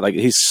the top. Like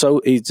he's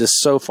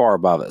just so far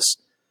above us.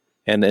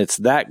 And it's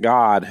that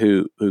God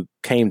who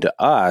came to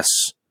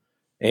us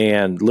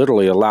and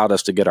literally allowed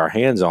us to get our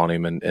hands on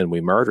him, and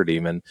we murdered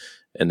him, and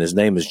his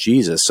name is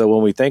Jesus. So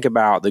when we think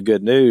about the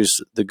good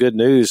news, I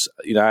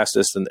asked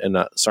this in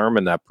a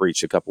sermon I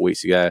preached a couple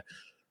weeks ago.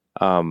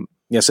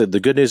 I said, the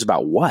good news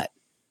about what?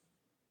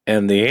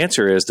 And the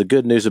answer is the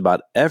good news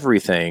about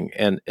everything.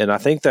 And I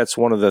think that's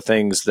one of the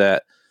things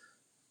that,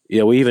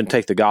 we even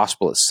take the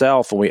gospel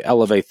itself and we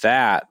elevate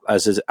that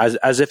as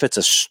if it's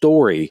a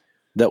story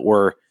that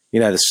we're,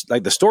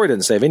 like the story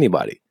doesn't save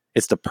anybody.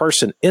 It's the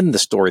person in the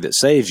story that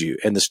saves you.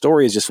 And the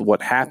story is just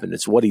what happened.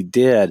 It's what he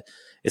did.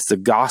 It's the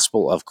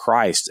gospel of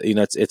Christ.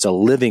 It's a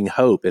living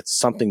hope. It's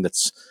something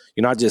that's,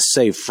 you're not just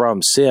saved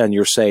from sin,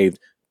 you're saved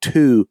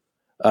to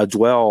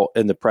dwell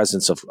in the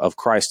presence of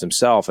Christ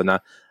himself. And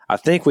I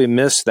think we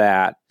miss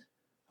that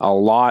a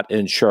lot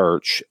in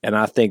church, and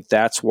I think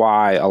that's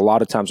why a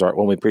lot of times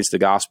when we preach the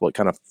gospel, it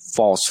kind of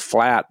falls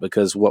flat,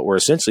 because what we're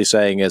essentially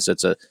saying is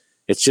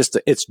it's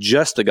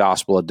just the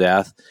gospel of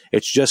death.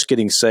 It's just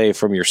getting saved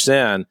from your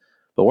sin,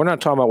 but we're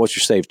not talking about what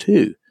you're saved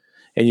to,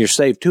 and you're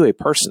saved to a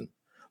person.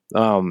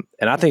 And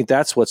I think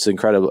that's what's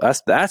incredible.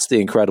 That's the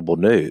incredible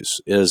news,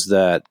 is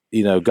that,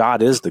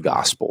 God is the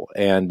gospel.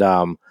 And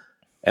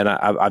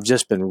I've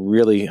just been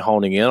really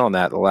honing in on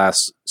that the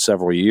last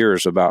several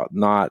years about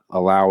not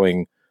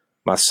allowing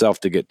myself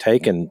to get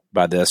taken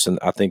by this. And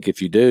I think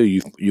if you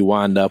do, you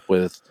wind up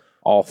with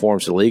all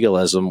forms of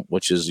legalism,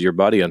 which is your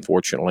buddy,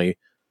 unfortunately,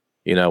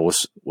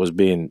 was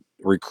being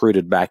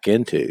recruited back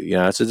into.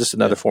 It's just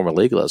another form of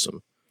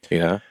legalism.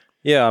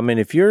 Yeah, I mean,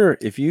 if you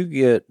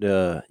get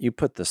you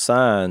put the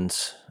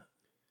signs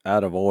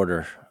out of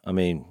order, I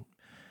mean,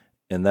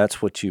 and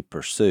that's what you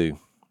pursue.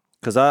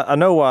 Because I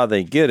know why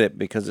they get it,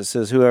 because it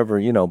says whoever,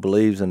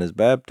 believes and is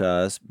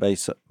baptized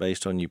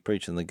based on you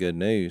preaching the good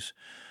news,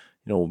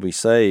 will be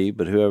saved,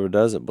 but whoever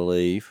doesn't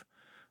believe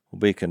will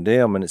be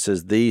condemned. And it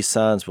says these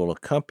signs will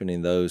accompany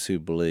those who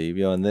believe,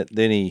 and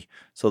then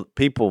so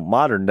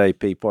modern day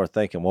people are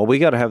thinking, well, we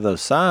got to have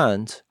those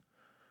signs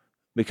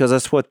because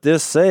that's what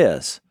this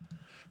says.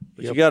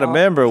 But you got to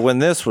remember, when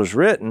this was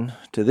written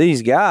to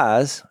these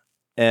guys,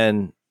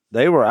 and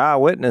they were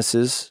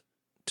eyewitnesses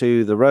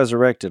to the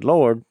resurrected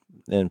Lord,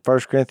 in 1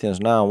 Corinthians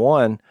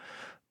 9:1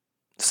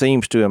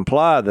 seems to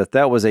imply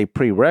that was a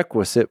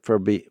prerequisite for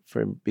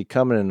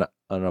becoming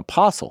an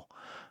apostle.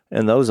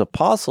 And those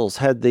apostles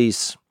had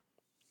these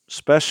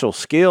special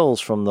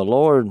skills from the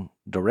Lord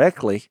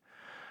directly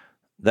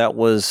that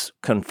was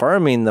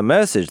confirming the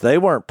message. They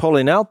weren't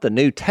pulling out the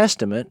New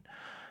Testament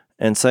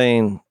and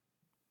saying,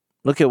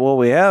 look at what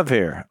we have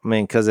here. I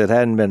mean, because it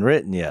hadn't been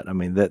written yet. I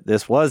mean, that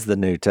this was the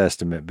New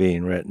Testament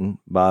being written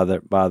by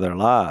their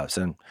lives.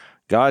 And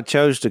God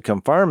chose to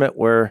confirm it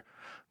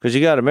because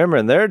you got to remember,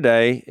 in their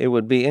day, it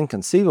would be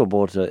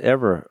inconceivable to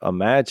ever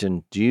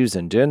imagine Jews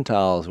and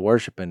Gentiles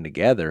worshiping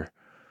together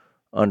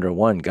under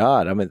one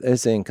God. I mean,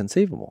 it's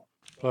inconceivable.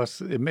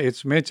 Plus,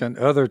 it's mentioned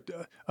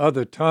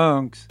other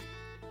tongues.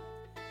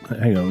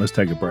 Hang on, let's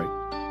take a break.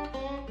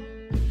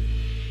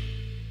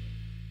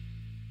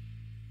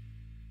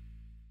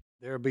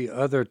 There'll be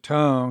other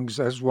tongues.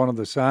 That's one of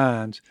the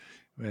signs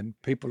when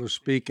people are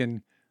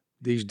speaking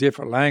these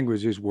different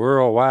languages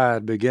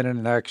worldwide, beginning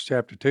in Acts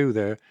chapter 2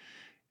 there.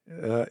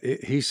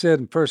 He said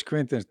in 1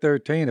 Corinthians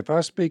 13, if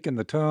I speak in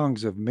the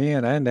tongues of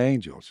men and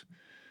angels,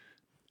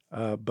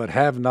 but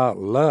have not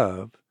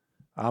love,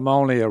 I'm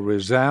only a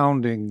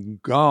resounding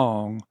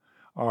gong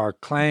or a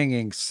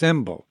clanging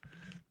cymbal.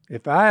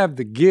 If I have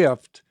the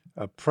gift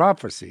of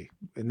prophecy,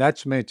 and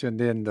that's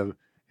mentioned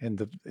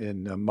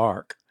in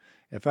Mark,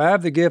 if I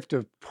have the gift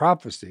of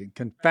prophecy,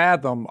 can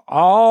fathom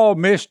all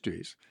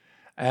mysteries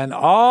and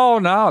all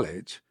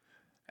knowledge,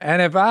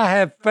 and if I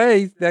have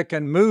faith that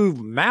can move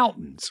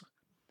mountains,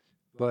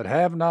 but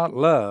have not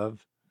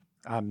love,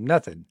 I'm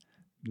nothing.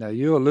 Now,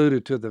 you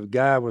alluded to the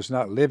guy was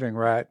not living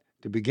right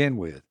to begin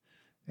with,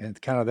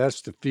 and kind of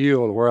that's the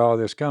fuel where all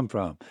this come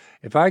from.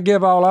 If I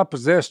give all I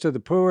possess to the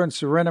poor and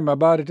surrender my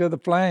body to the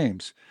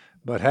flames,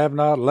 but have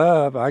not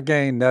love, I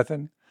gain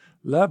nothing.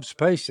 Love's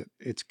patient.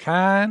 It's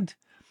kind.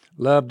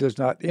 Love does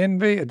not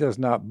envy. It does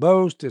not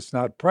boast. It's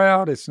not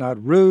proud. It's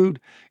not rude.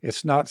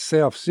 It's not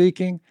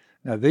self-seeking.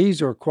 Now,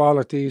 these are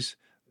qualities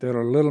that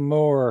are a little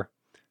more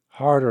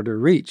harder to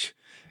reach.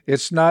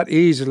 It's not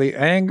easily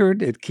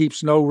angered. It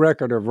keeps no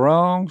record of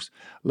wrongs.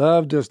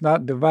 Love does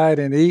not delight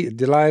in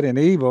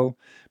evil,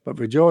 but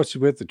rejoices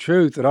with the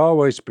truth. It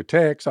always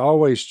protects,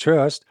 always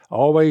trusts,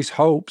 always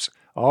hopes,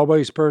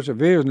 always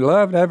perseveres. And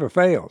love never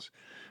fails.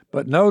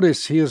 But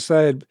notice he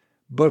said,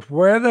 but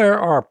where there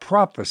are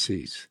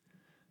prophecies,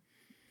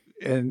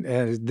 and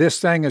this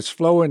thing is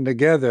flowing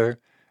together,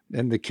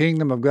 and the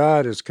kingdom of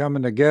God is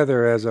coming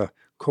together as a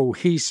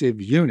cohesive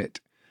unit,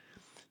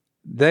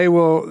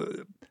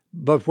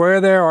 but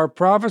where there are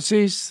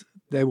prophecies,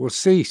 they will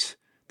cease.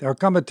 There'll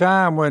come a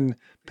time when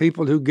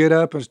people who get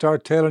up and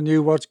start telling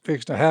you what's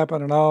fixing to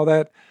happen and all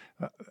that,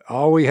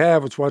 all we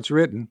have is what's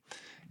written.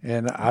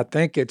 And I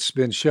think it's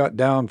been shut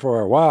down for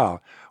a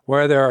while.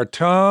 Where there are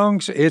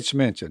tongues, it's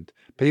mentioned.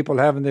 People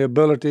having the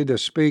ability to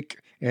speak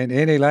in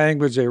any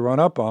language they run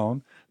up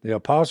on. The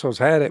apostles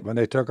had it when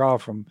they took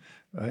off from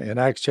in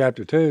Acts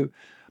chapter 2.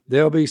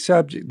 There'll be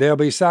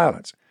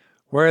silence.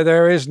 Where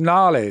there is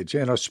knowledge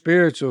in a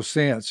spiritual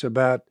sense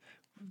about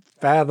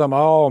fathom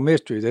all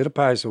mysteries, it'll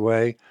pass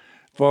away.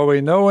 For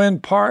we know in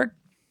part,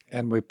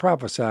 and we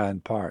prophesy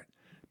in part.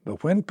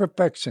 But when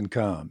perfection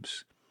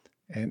comes,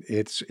 and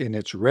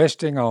it's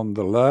resting on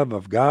the love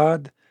of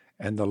God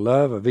and the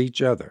love of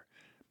each other,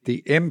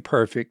 the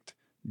imperfect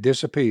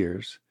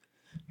disappears.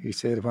 He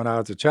said, when I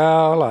was a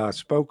child, I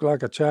spoke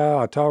like a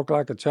child, I talked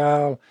like a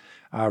child,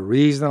 I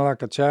reasoned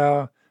like a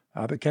child.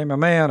 I became a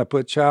man, I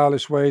put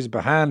childish ways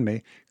behind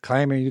me,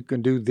 claiming you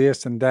can do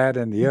this and that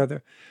and the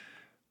other.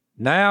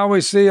 Now we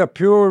see a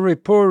poor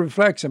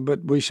reflection,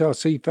 but we shall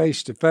see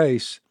face to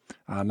face.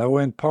 I know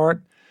in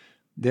part,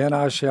 then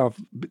I shall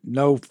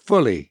know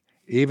fully,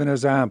 even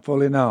as I am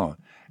fully known.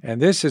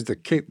 And this is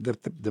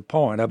the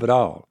point of it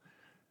all.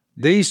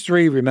 These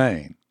three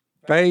remain: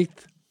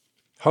 faith,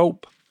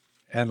 hope,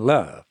 and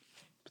love.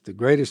 But the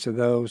greatest of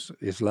those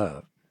is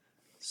love.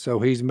 So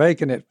he's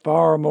making it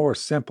far more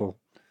simple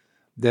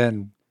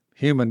than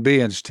human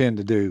beings tend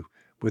to do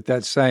with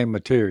that same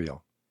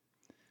material.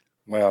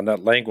 Well, and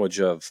that language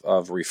of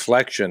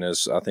reflection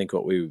is, I think,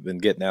 what we've been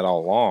getting at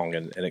all along,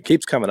 and it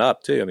keeps coming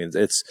up too. I mean,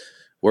 it's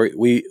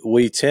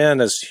we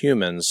tend as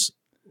humans,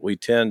 we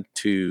tend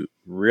to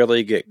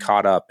really get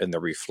caught up in the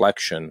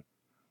reflection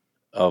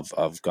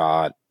of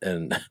God,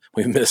 and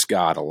we miss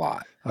God a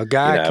lot. A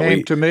guy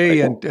came to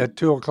me at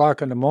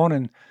 2:00 in the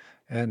morning,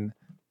 and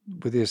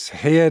with his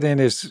head in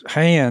his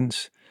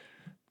hands,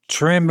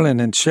 trembling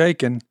and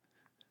shaking,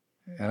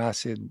 and I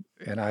said,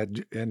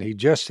 and he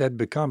just had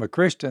become a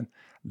Christian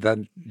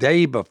the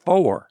day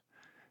before,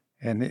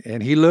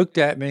 and he looked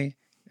at me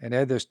and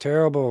had this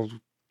terrible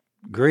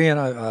grin,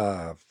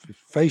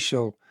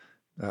 facial.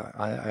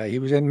 He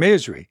was in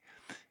misery,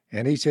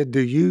 and he said, "Do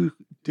you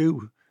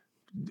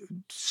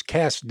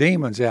cast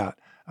demons out?"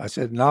 I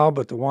said, "No,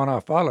 but the one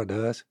I follow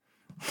does."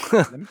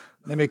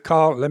 let me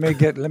call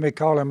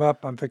him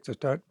up. I'm fixing to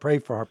start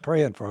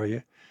praying for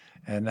you,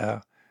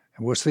 and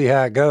we'll see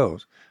how it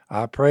goes.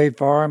 I prayed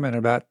for him, and in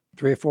about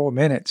 3 or 4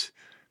 minutes,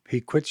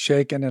 he quit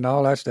shaking and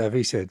all that stuff.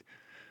 He said,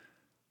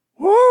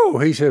 "Whoa!"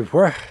 He said,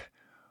 "What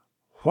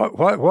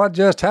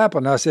just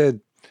happened?" I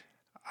said,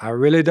 "I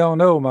really don't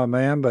know, my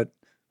man, but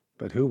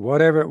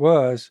whatever it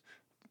was,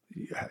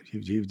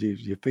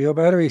 you feel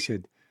better?" He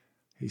said,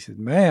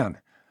 "Man,"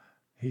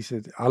 he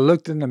said, "I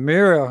looked in the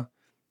mirror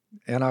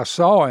and I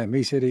saw him."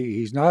 He said,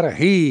 "He's not a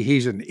he,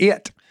 he's an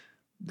it."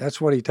 That's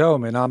what he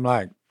told me. And I'm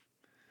like,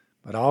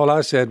 but all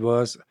I said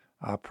was,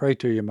 "I'll pray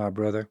to you, my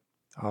brother.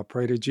 I'll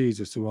pray to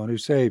Jesus, the one who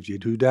saved you,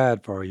 who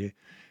died for you."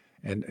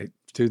 And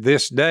to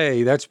this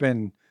day, that's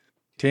been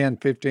 10,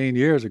 15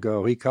 years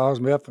ago. He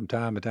calls me up from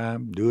time to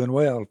time, doing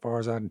well as far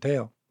as I can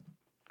tell.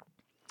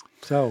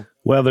 So,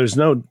 well, there's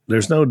no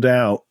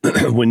doubt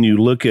when you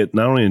look at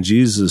not only in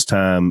Jesus'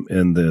 time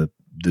and the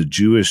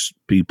Jewish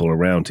people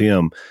around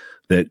him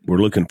that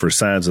were looking for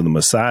signs of the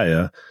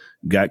Messiah,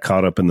 got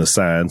caught up in the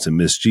signs and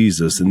missed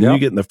Jesus. And then you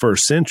get in the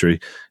first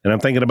century, and I'm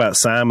thinking about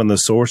Simon the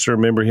sorcerer.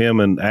 Remember him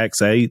in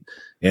Acts 8?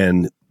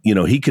 And,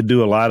 he could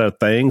do a lot of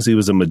things. He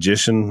was a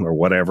magician or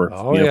whatever,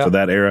 for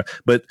that era.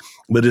 But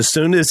as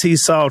soon as he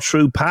saw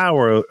true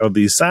power of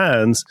these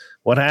signs,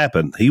 what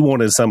happened? He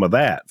wanted some of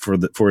that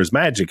for his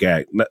magic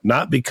act,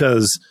 not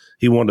because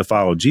he wanted to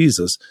follow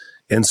Jesus.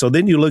 And so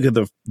then you look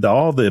at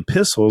all the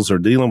epistles are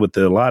dealing with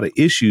a lot of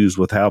issues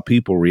with how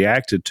people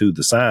reacted to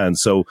the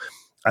signs. So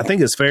I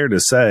think it's fair to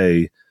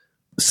say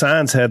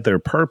signs had their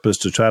purpose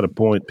to try to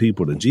point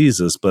people to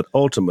Jesus, but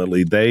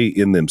ultimately they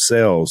in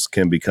themselves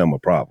can become a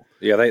problem.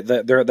 Yeah,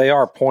 they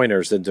are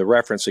pointers. And to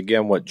reference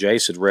again what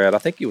Jase had read, I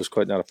think he was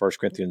quoting out of 1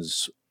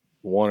 Corinthians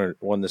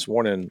 1 this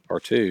morning or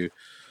 2.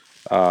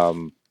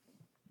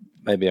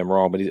 Maybe I'm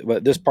wrong,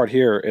 but this part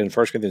here in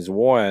 1 Corinthians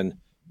 1,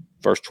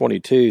 verse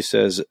 22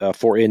 says,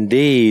 "For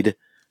indeed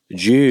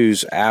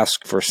Jews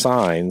ask for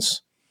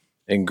signs,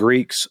 and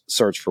Greeks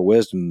search for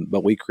wisdom,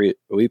 but we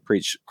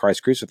preach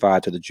Christ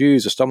crucified, to the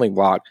Jews a stumbling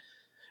block,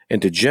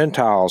 and to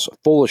Gentiles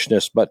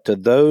foolishness, but to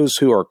those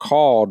who are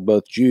called,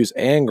 both Jews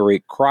and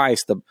Greek,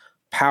 Christ, the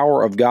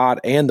power of God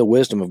and the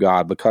wisdom of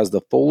God, because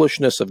the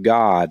foolishness of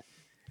God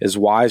is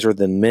wiser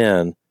than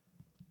men,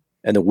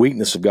 and the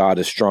weakness of God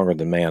is stronger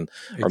than man."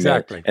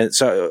 Exactly. And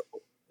so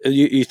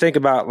you think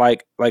about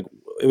like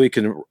we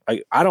can.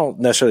 I don't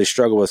necessarily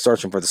struggle with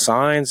searching for the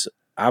signs.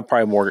 I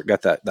probably more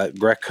got that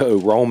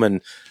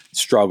Greco-Roman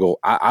struggle.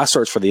 I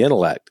search for the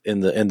intellect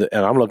and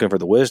I'm looking for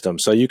the wisdom.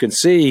 So you can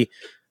see,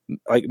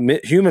 like,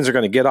 humans are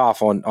going to get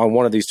off on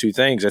one of these two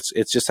things.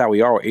 It's just how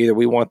we are. Either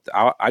we want,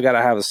 I got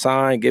to have a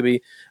sign, give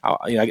me,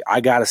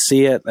 I got to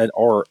see it,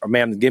 or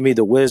man, give me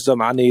the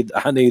wisdom. I need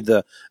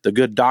the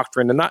good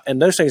doctrine,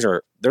 and those things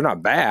they're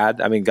not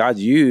bad. I mean,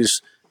 He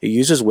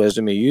uses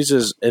wisdom, He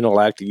uses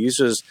intellect, He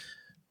uses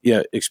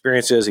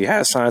experiences. He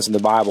has signs in the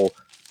Bible.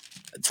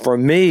 For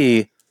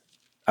me,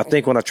 I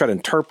think when I try to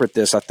interpret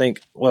this, I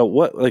think, well,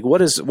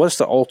 what's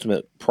the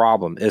ultimate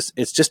problem?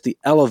 It's just the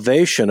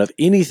elevation of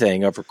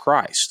anything over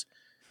Christ.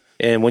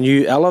 And when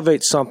you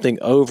elevate something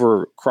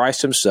over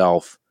Christ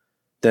himself,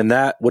 then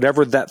that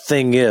whatever that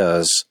thing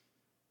is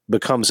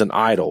becomes an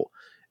idol.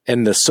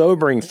 And the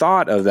sobering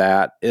thought of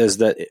that is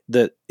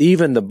that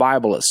even the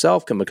Bible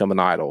itself can become an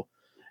idol.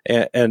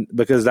 And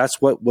because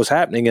that's what was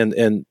happening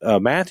in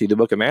Matthew, the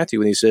book of Matthew,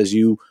 when he says,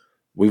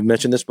 we've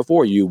mentioned this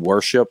before, you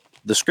worship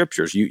the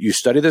scriptures. You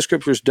study the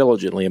scriptures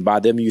diligently, and by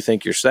them you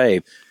think you're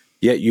saved,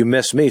 yet you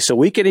miss me. So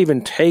we could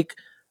even take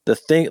the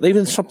thing,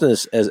 even something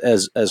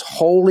as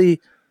holy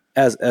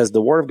as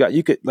the word of God,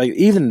 you could, like,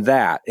 even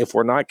that, if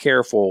we're not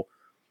careful,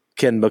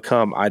 can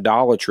become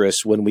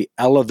idolatrous when we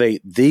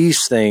elevate these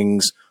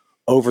things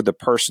over the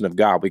person of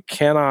God. We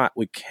cannot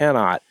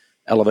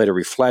elevate a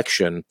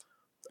reflection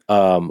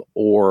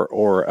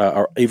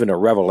or even a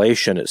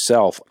revelation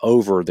itself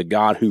over the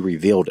God who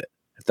revealed it,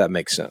 if that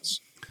makes sense.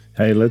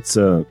 Hey, let's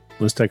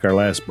Let's take our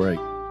last break.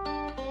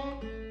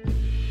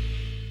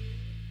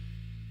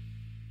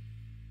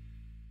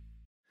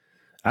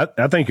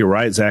 I think you're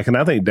right, Zach, and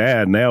I think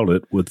Dad nailed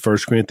it with 1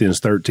 Corinthians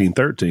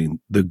 13:13.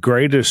 The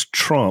greatest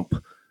trump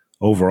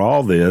over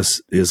all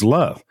this is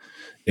love.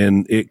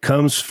 And it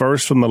comes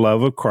first from the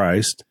love of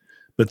Christ,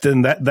 but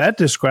then that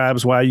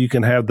describes why you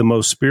can have the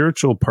most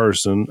spiritual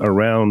person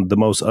around the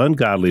most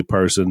ungodly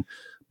person,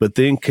 but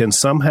then can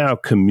somehow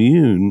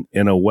commune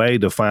in a way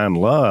to find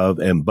love,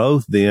 and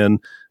both then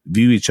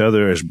view each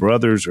other as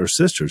brothers or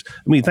sisters.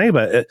 I mean, think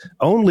about it.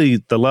 Only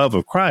the love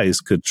of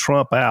Christ could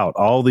trump out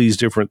all these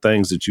different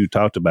things that you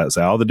talked about,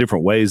 all the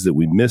different ways that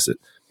we miss it.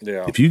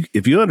 Yeah.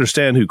 If you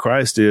understand who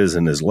Christ is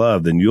and his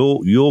love, then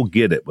you'll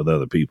get it with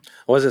other people.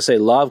 What does it say?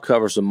 Love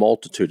covers a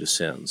multitude of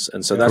sins,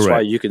 and so that's Correct.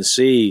 why you can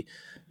see.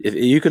 If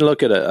you can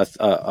look at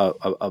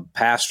a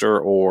pastor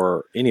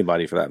or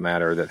anybody for that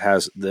matter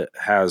that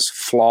has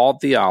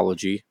flawed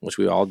theology, which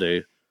we all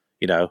do.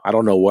 You know, I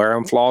don't know where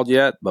I'm flawed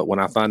yet, but when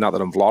I find out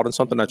that I'm flawed in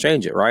something, I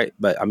change it, right?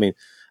 But I mean,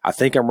 I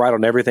think I'm right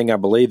on everything I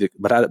believe,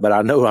 but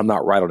I know I'm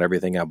not right on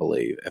everything I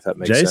believe, if that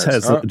makes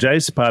sense.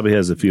 Jase probably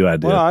has a few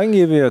ideas. Well, I can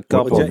give you a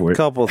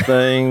couple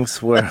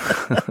things where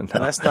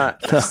that's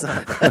not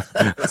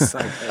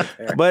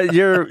but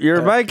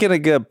you're making a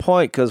good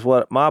point, because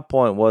what my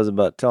point was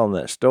about telling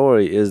that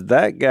story is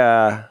that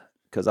guy,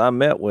 because I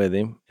met with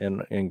him,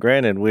 and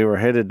granted, we were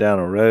headed down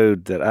a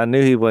road that I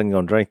knew he wasn't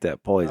going to drink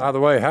that poison. By the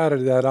way, how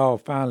did that all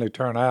finally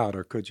turn out,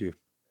 or could you?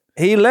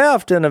 He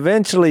left and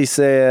eventually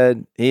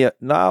said,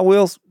 I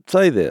will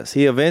say this.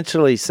 He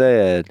eventually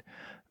said,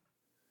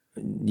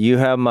 you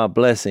have my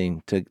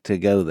blessing to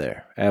go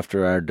there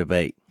after our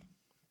debate.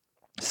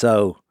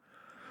 So,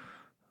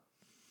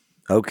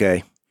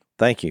 okay,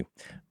 thank you.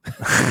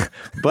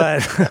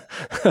 But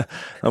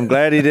I'm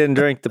glad he didn't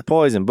drink the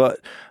poison. But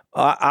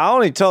I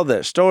only told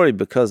that story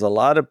because a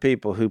lot of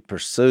people who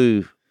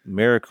pursue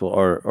miracle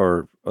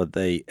or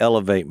they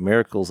elevate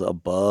miracles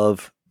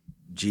above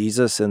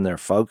Jesus in their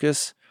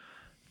focus,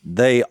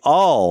 they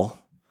all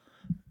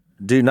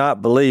do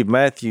not believe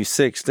Matthew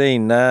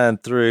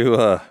 16:9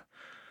 through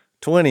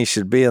 20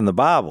 should be in the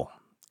Bible,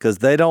 because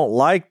they don't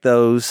like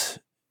those.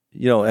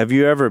 You know, have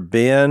you ever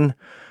been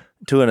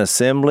to an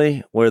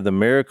assembly where the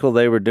miracle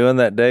they were doing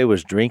that day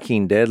was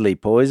drinking deadly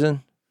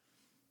poison?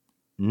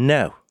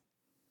 No.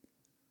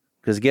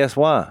 Because guess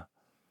why?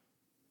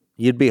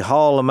 You'd be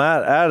hauling them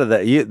out of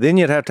that. Then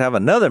you'd have to have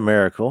another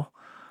miracle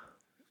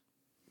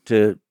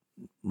to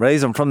raise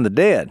them from the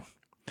dead.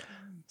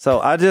 So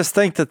I just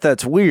think that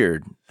that's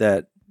weird,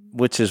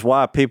 which is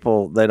why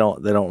people, they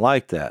don't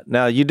like that.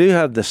 Now, you do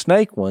have the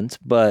snake ones,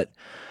 but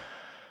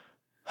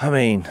I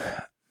mean,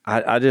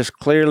 I just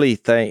clearly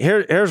think,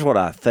 here's what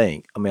I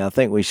think. I mean, I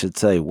think we should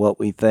say what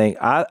we think.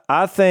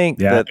 I think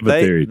that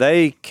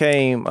they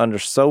came under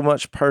so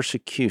much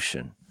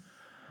persecution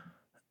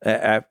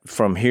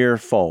from here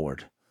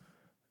forward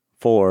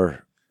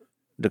for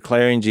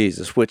declaring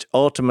Jesus, which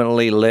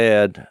ultimately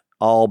led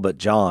all but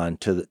John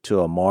to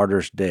a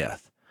martyr's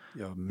death.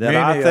 Yeah, many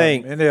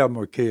of them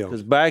were killed.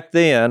 Because back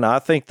then, I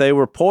think they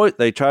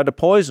tried to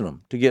poison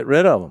them to get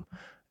rid of them,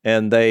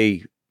 and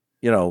they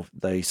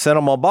sent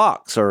them a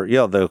box, or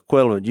the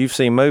equivalent. You've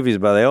seen movies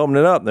about they open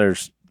it up, and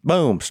there's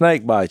boom,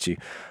 snake bites you.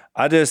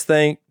 I just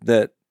think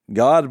that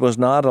God was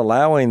not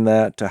allowing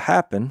that to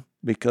happen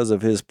because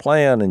of His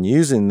plan and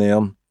using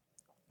them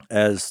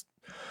as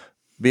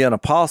being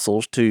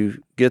apostles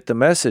to get the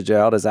message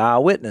out as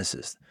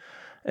eyewitnesses.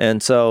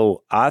 And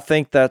so I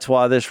think that's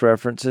why this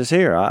reference is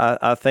here.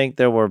 I think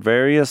there were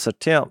various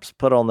attempts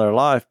put on their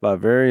life by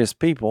various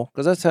people,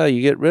 because that's how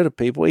you get rid of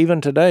people.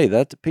 Even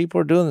today, people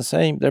are doing the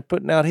same. They're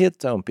putting out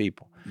hits on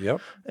people.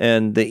 Yep.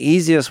 And the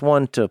easiest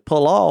one to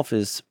pull off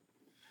is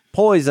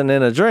poison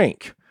in a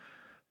drink.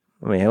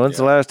 I mean, when's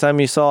the last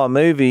time you saw a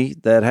movie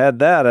that had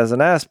that as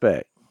an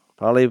aspect?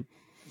 Probably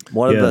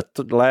one of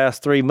the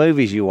last 3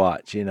 movies you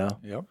watch, Yep.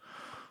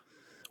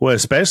 Well,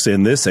 especially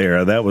in this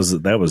era, that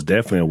was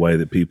definitely a way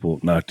that people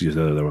knocked each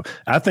other.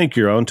 I think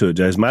you're onto it,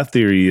 Jase. My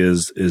theory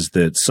is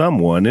that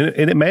someone,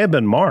 and it may have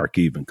been Mark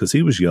even, because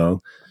he was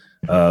young,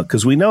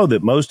 because we know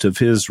that most of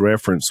his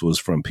reference was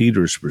from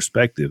Peter's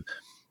perspective.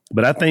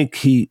 But I think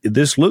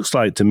this looks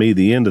like to me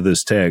the end of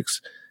this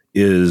text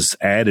is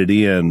added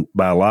in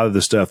by a lot of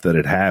the stuff that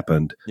had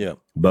happened,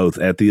 both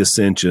at the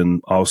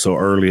ascension, also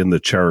early in the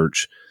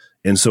church.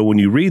 And so when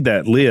you read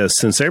that list,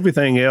 since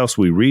everything else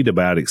we read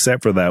about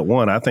except for that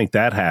one, I think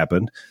that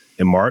happened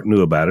and Mark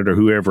knew about it, or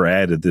whoever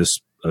added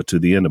this to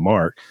the end of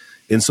Mark.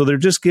 And so they're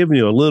just giving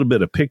you a little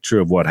bit of picture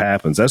of what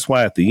happens. That's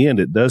why at the end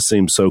it does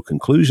seem so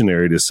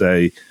conclusionary to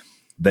say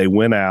they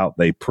went out,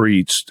 they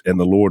preached, and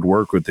the Lord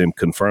worked with them,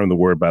 confirmed the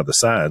word by the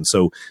sign.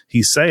 So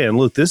he's saying,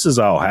 look, this has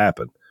all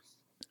happened,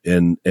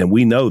 and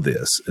we know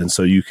this, and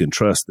so you can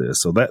trust this.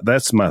 So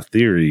that's my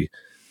theory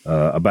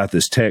about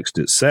this text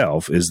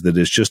itself, is that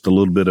it's just a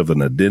little bit of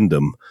an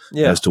addendum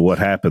as to what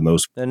happened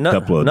those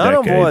couple of decades. None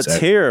of what's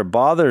here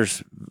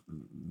bothers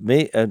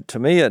me. To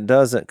me, it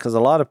doesn't, because a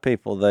lot of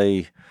people,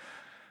 they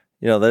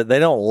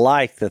don't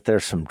like that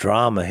there's some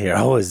drama here.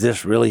 Oh, is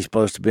this really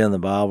supposed to be in the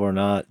Bible or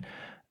not?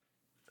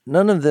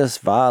 none of this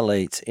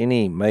violates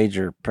any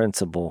major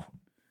principle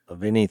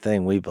of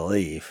anything we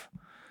believe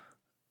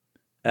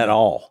at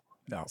all.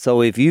 No.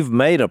 So if you've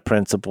made a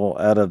principle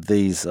out of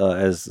these,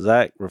 as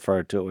Zach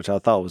referred to it, which I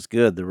thought was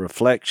good, the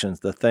reflections,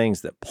 the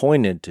things that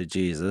pointed to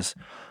Jesus,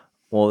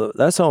 well,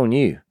 that's on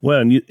you.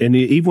 Well,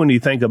 even when you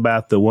think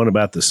about the one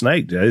about the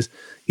snake, Jase,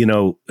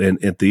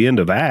 and at the end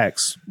of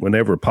Acts,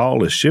 whenever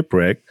Paul is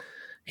shipwrecked,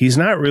 he's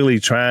not really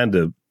trying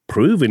to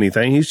prove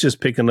anything. He's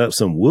just picking up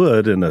some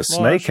wood, and a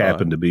snake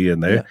happened to be in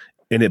there,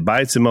 and it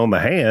bites him on the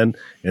hand.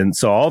 And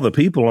so all the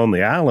people on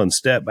the island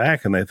step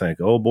back, and they think,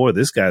 oh, boy,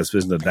 this guy's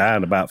fixing to die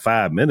in about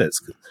 5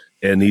 minutes.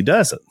 And he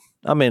doesn't.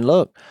 I mean,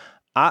 look,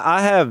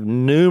 I have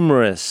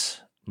numerous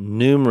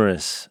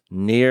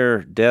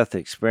near-death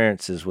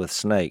experiences with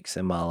snakes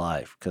in my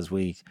life because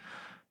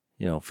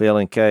Phil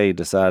and Kay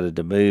decided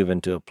to move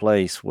into a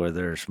place where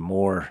there's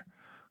more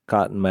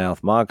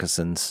cottonmouth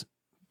moccasins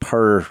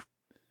per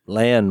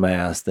land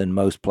mass than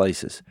most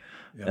places.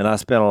 Yep. And I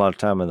spent a lot of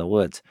time in the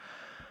woods.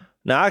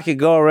 Now, I could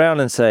go around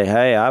and say,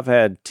 hey, I've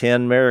had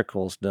 10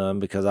 miracles done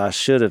because I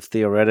should have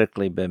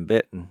theoretically been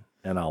bitten,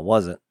 and I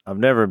wasn't. I've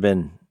never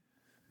been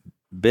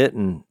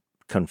bitten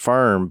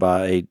confirmed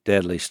by a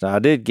deadly snake. I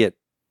did get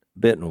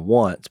bitten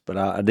once, but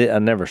I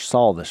never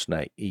saw the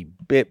snake. He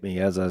bit me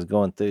as I was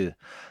going through the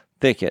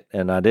thicket,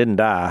 and I didn't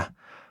die.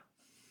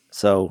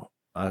 So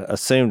I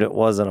assumed it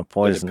wasn't a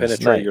poisonous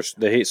snake.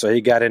 So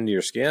he got into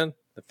your skin?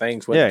 The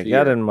fangs went it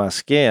got in my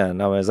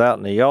skin. I was out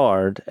in the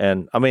yard,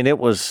 and I mean, it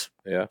was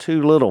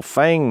 2 little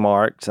fang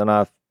marks, and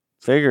I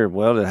figured,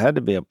 well, it had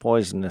to be a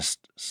poisonous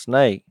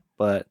snake,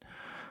 but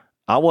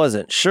I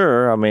wasn't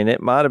sure. I mean,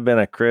 it might have been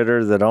a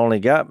critter that only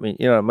got me.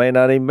 It may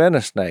not even been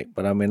a snake,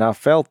 but I mean, I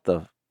felt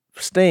the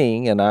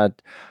sting, and I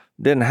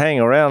didn't hang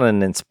around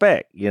and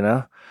inspect,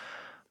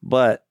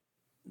 But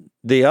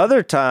the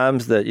other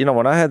times that,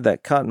 when I had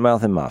that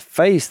cottonmouth in my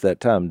face that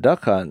time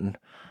duck hunting,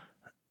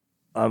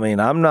 I mean,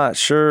 I'm not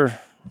sure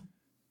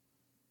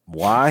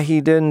why he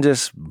didn't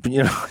just,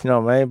 what I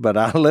mean?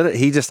 But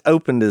he just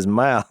opened his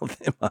mouth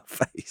in my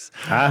face.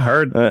 I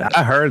heard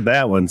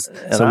that one.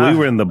 So we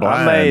were in the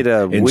blind. I made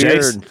a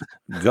weird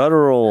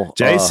guttural.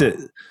 Jase,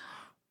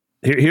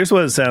 here's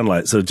what it sounded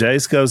like. So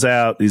Jase goes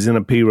out. He's in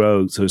a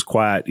pirogue, so it's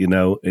quiet,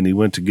 and he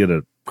went to get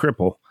a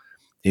cripple,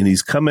 and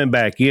he's coming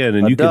back in,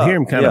 and you can hear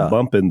him kind of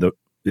bumping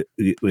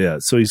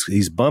So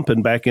he's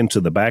bumping back into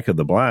the back of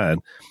the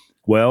blind.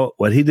 Well,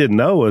 what he didn't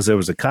know was there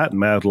was a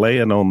cottonmouth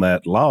laying on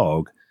that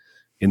log,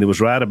 and it was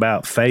right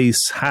about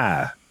face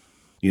high.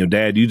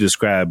 Dad, you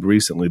described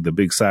recently the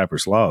big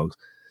cypress logs.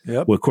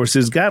 Yep. Well, of course,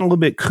 it's gotten a little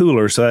bit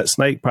cooler, so that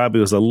snake probably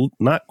was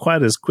not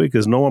quite as quick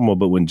as normal.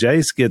 But when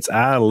Jase gets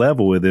eye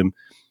level with him,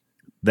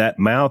 that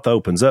mouth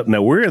opens up.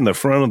 Now, we're in the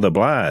front of the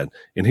blind,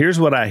 and here's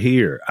what I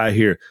hear. I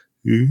hear,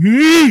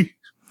 and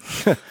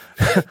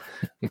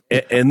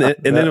then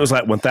it was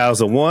like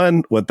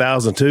 1001,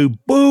 1002,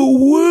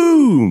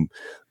 boom.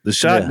 The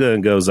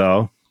shotgun goes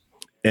off,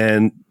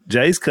 and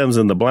Jase comes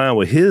in the blind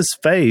with his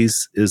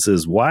face is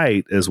as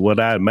white as what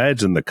I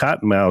imagine the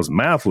cottonmouth's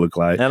mouth looked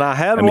like. And I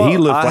had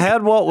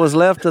what was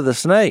left of the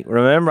snake.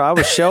 Remember, I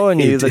was showing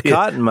you the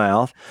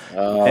cottonmouth,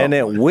 and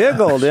it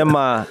wiggled in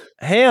my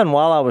hand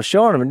while I was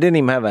showing him. It didn't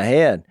even have a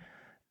head,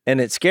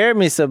 and it scared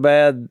me so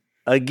bad.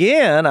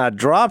 Again, I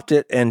dropped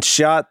it and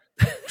shot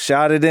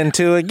it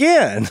into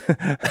again.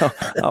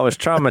 I was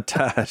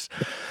traumatized.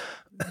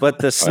 But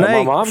the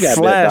snake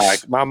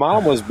flashed. My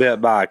mom was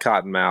bit by a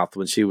cottonmouth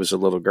when she was a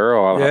little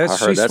girl. I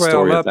heard that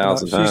story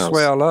 1,000 times. She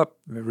swelled up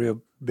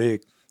real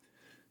big.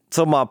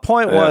 So my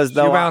point was,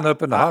 though, she wound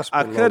up in the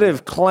hospital. I could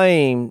have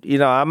claimed,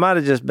 I might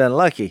have just been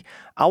lucky.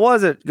 I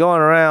wasn't going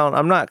around.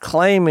 I'm not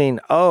claiming,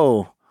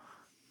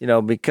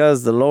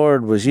 because the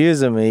Lord was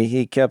using me,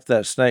 he kept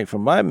that snake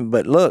from biting me.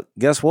 But look,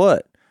 guess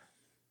what?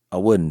 I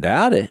wouldn't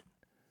doubt it.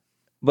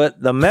 But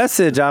the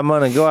message I'm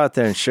going to go out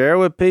there and share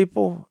with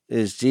people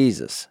is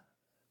Jesus.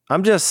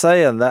 I'm just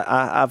saying that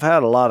I've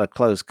had a lot of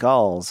close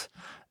calls,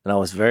 and I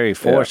was very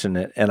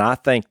fortunate, and I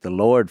thank the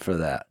Lord for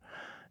that.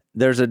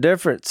 There's a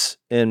difference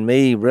in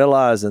me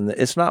realizing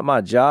that it's not my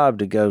job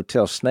to go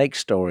tell snake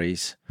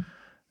stories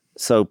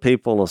so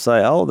people will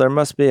say, oh, there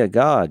must be a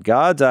God.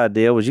 God's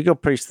idea was you go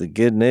preach the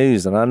good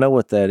news, and I know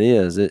what that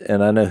is,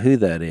 and I know who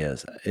that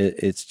is.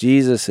 It's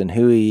Jesus and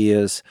who he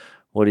is,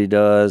 what he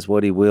does,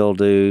 what he will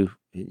do,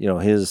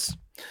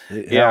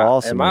 how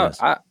awesome he is.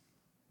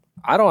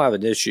 I don't have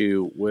an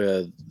issue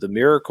with the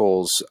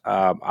miracles.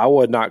 I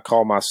would not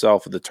call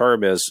myself, the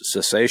term is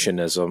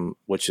cessationism,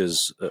 which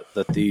is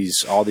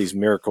that all these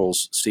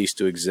miracles cease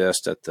to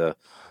exist at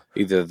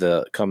either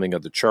the coming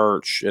of the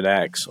church in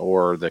Acts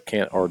or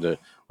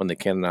when they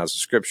canonize the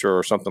scripture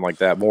or something like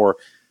that.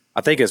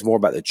 I think it's more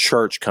about the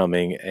church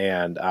coming,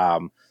 and I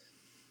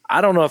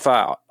don't know if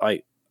I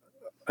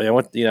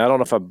don't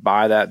know if I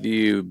buy that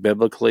view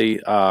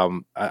biblically.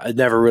 It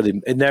never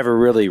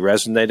really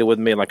resonated with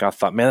me. Like I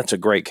thought, man, that's a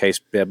great case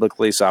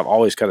biblically. So I've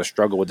always kind of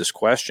struggled with this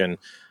question,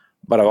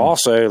 but I've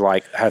also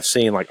have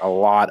seen a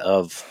lot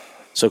of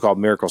so-called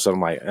miracles. And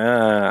I'm like,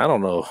 I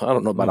don't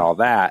know about all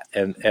that.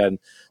 And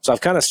so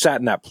I've kind of sat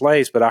in that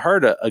place, but I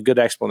heard a good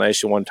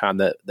explanation one time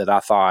that I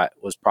thought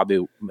was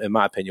probably, in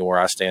my opinion, where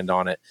I stand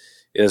on it,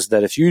 is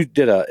that if you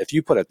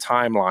put a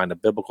timeline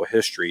of biblical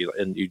history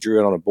and you drew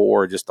it on a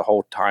board, just the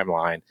whole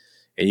timeline,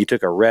 and you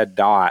took a red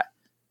dot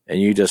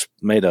and you just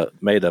made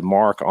a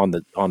mark on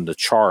the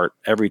chart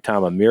every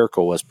time a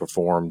miracle was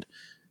performed,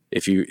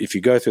 if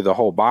you go through the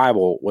whole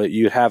Bible, what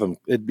you'd have them,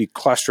 it'd be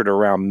clustered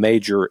around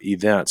major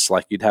events.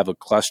 Like you'd have a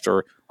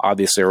cluster,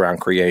 obviously,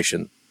 around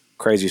creation.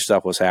 Crazy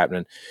stuff was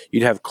happening.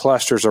 You'd have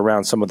clusters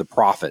around some of the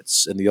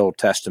prophets in the Old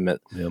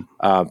Testament. Yep.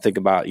 Think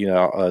about,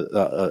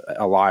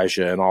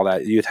 Elijah and all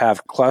that. You'd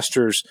have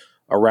clusters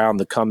around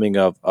the coming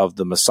of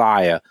the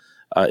Messiah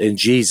in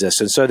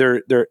Jesus. And so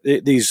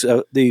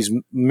these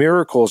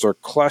miracles are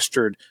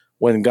clustered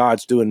when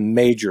God's doing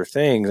major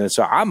things. And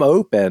so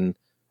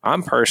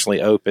I'm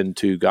personally open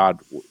to God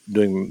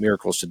doing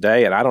miracles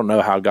today. And I don't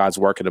know how God's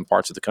working in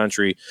parts of the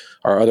country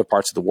or other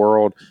parts of the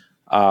world.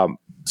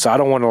 So I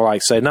don't want to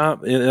say, no,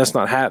 that's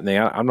not happening.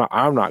 I'm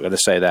not going to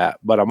say that,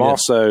 but I'm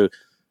also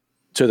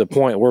to the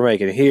point we're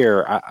making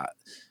here.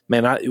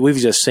 We've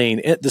just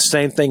seen it, the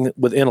same thing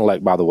with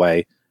intellect, by the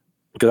way,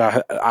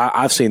 because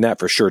I've seen that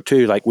for sure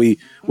too. Like we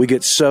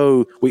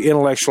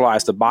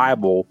intellectualize the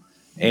Bible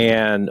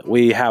and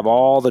we have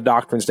all the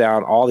doctrines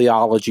down, all the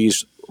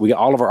ologies.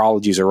 All of our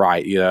ologies are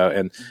right,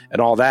 and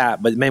all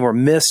that. But man, we're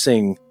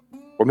missing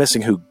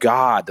who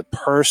God, the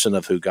person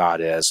of who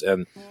God is.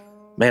 And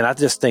man, I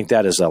just think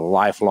that is a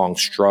lifelong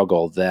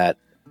struggle that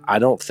I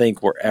don't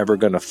think we're ever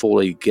going to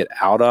fully get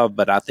out of.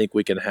 But I think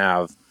we can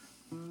have,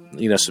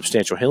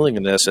 substantial healing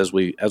in this as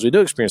we do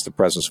experience the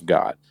presence of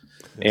God.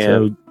 And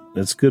so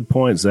that's a good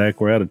point,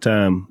 Zach. We're out of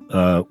time.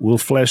 We'll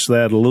flesh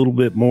that a little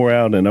bit more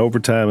out in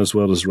overtime, as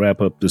well as wrap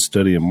up this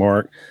study of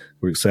Mark.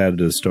 We're excited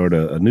to start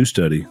a new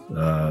study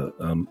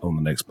on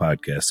the next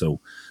podcast. So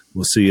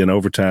we'll see you in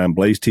overtime,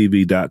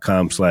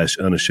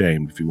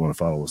 blazetv.com/unashamed if you want to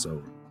follow us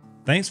over.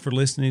 Thanks for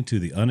listening to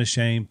the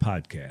Unashamed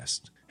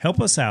podcast.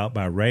 Help us out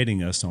by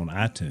rating us on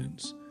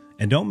iTunes.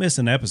 And don't miss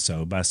an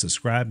episode by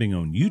subscribing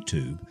on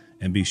YouTube,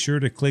 and be sure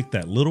to click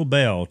that little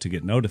bell to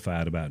get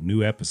notified about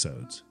new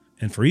episodes.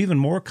 And for even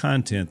more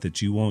content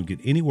that you won't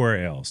get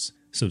anywhere else,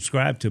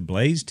 subscribe to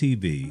Blaze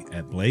TV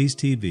at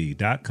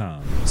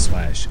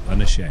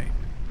blazetv.com/unashamed.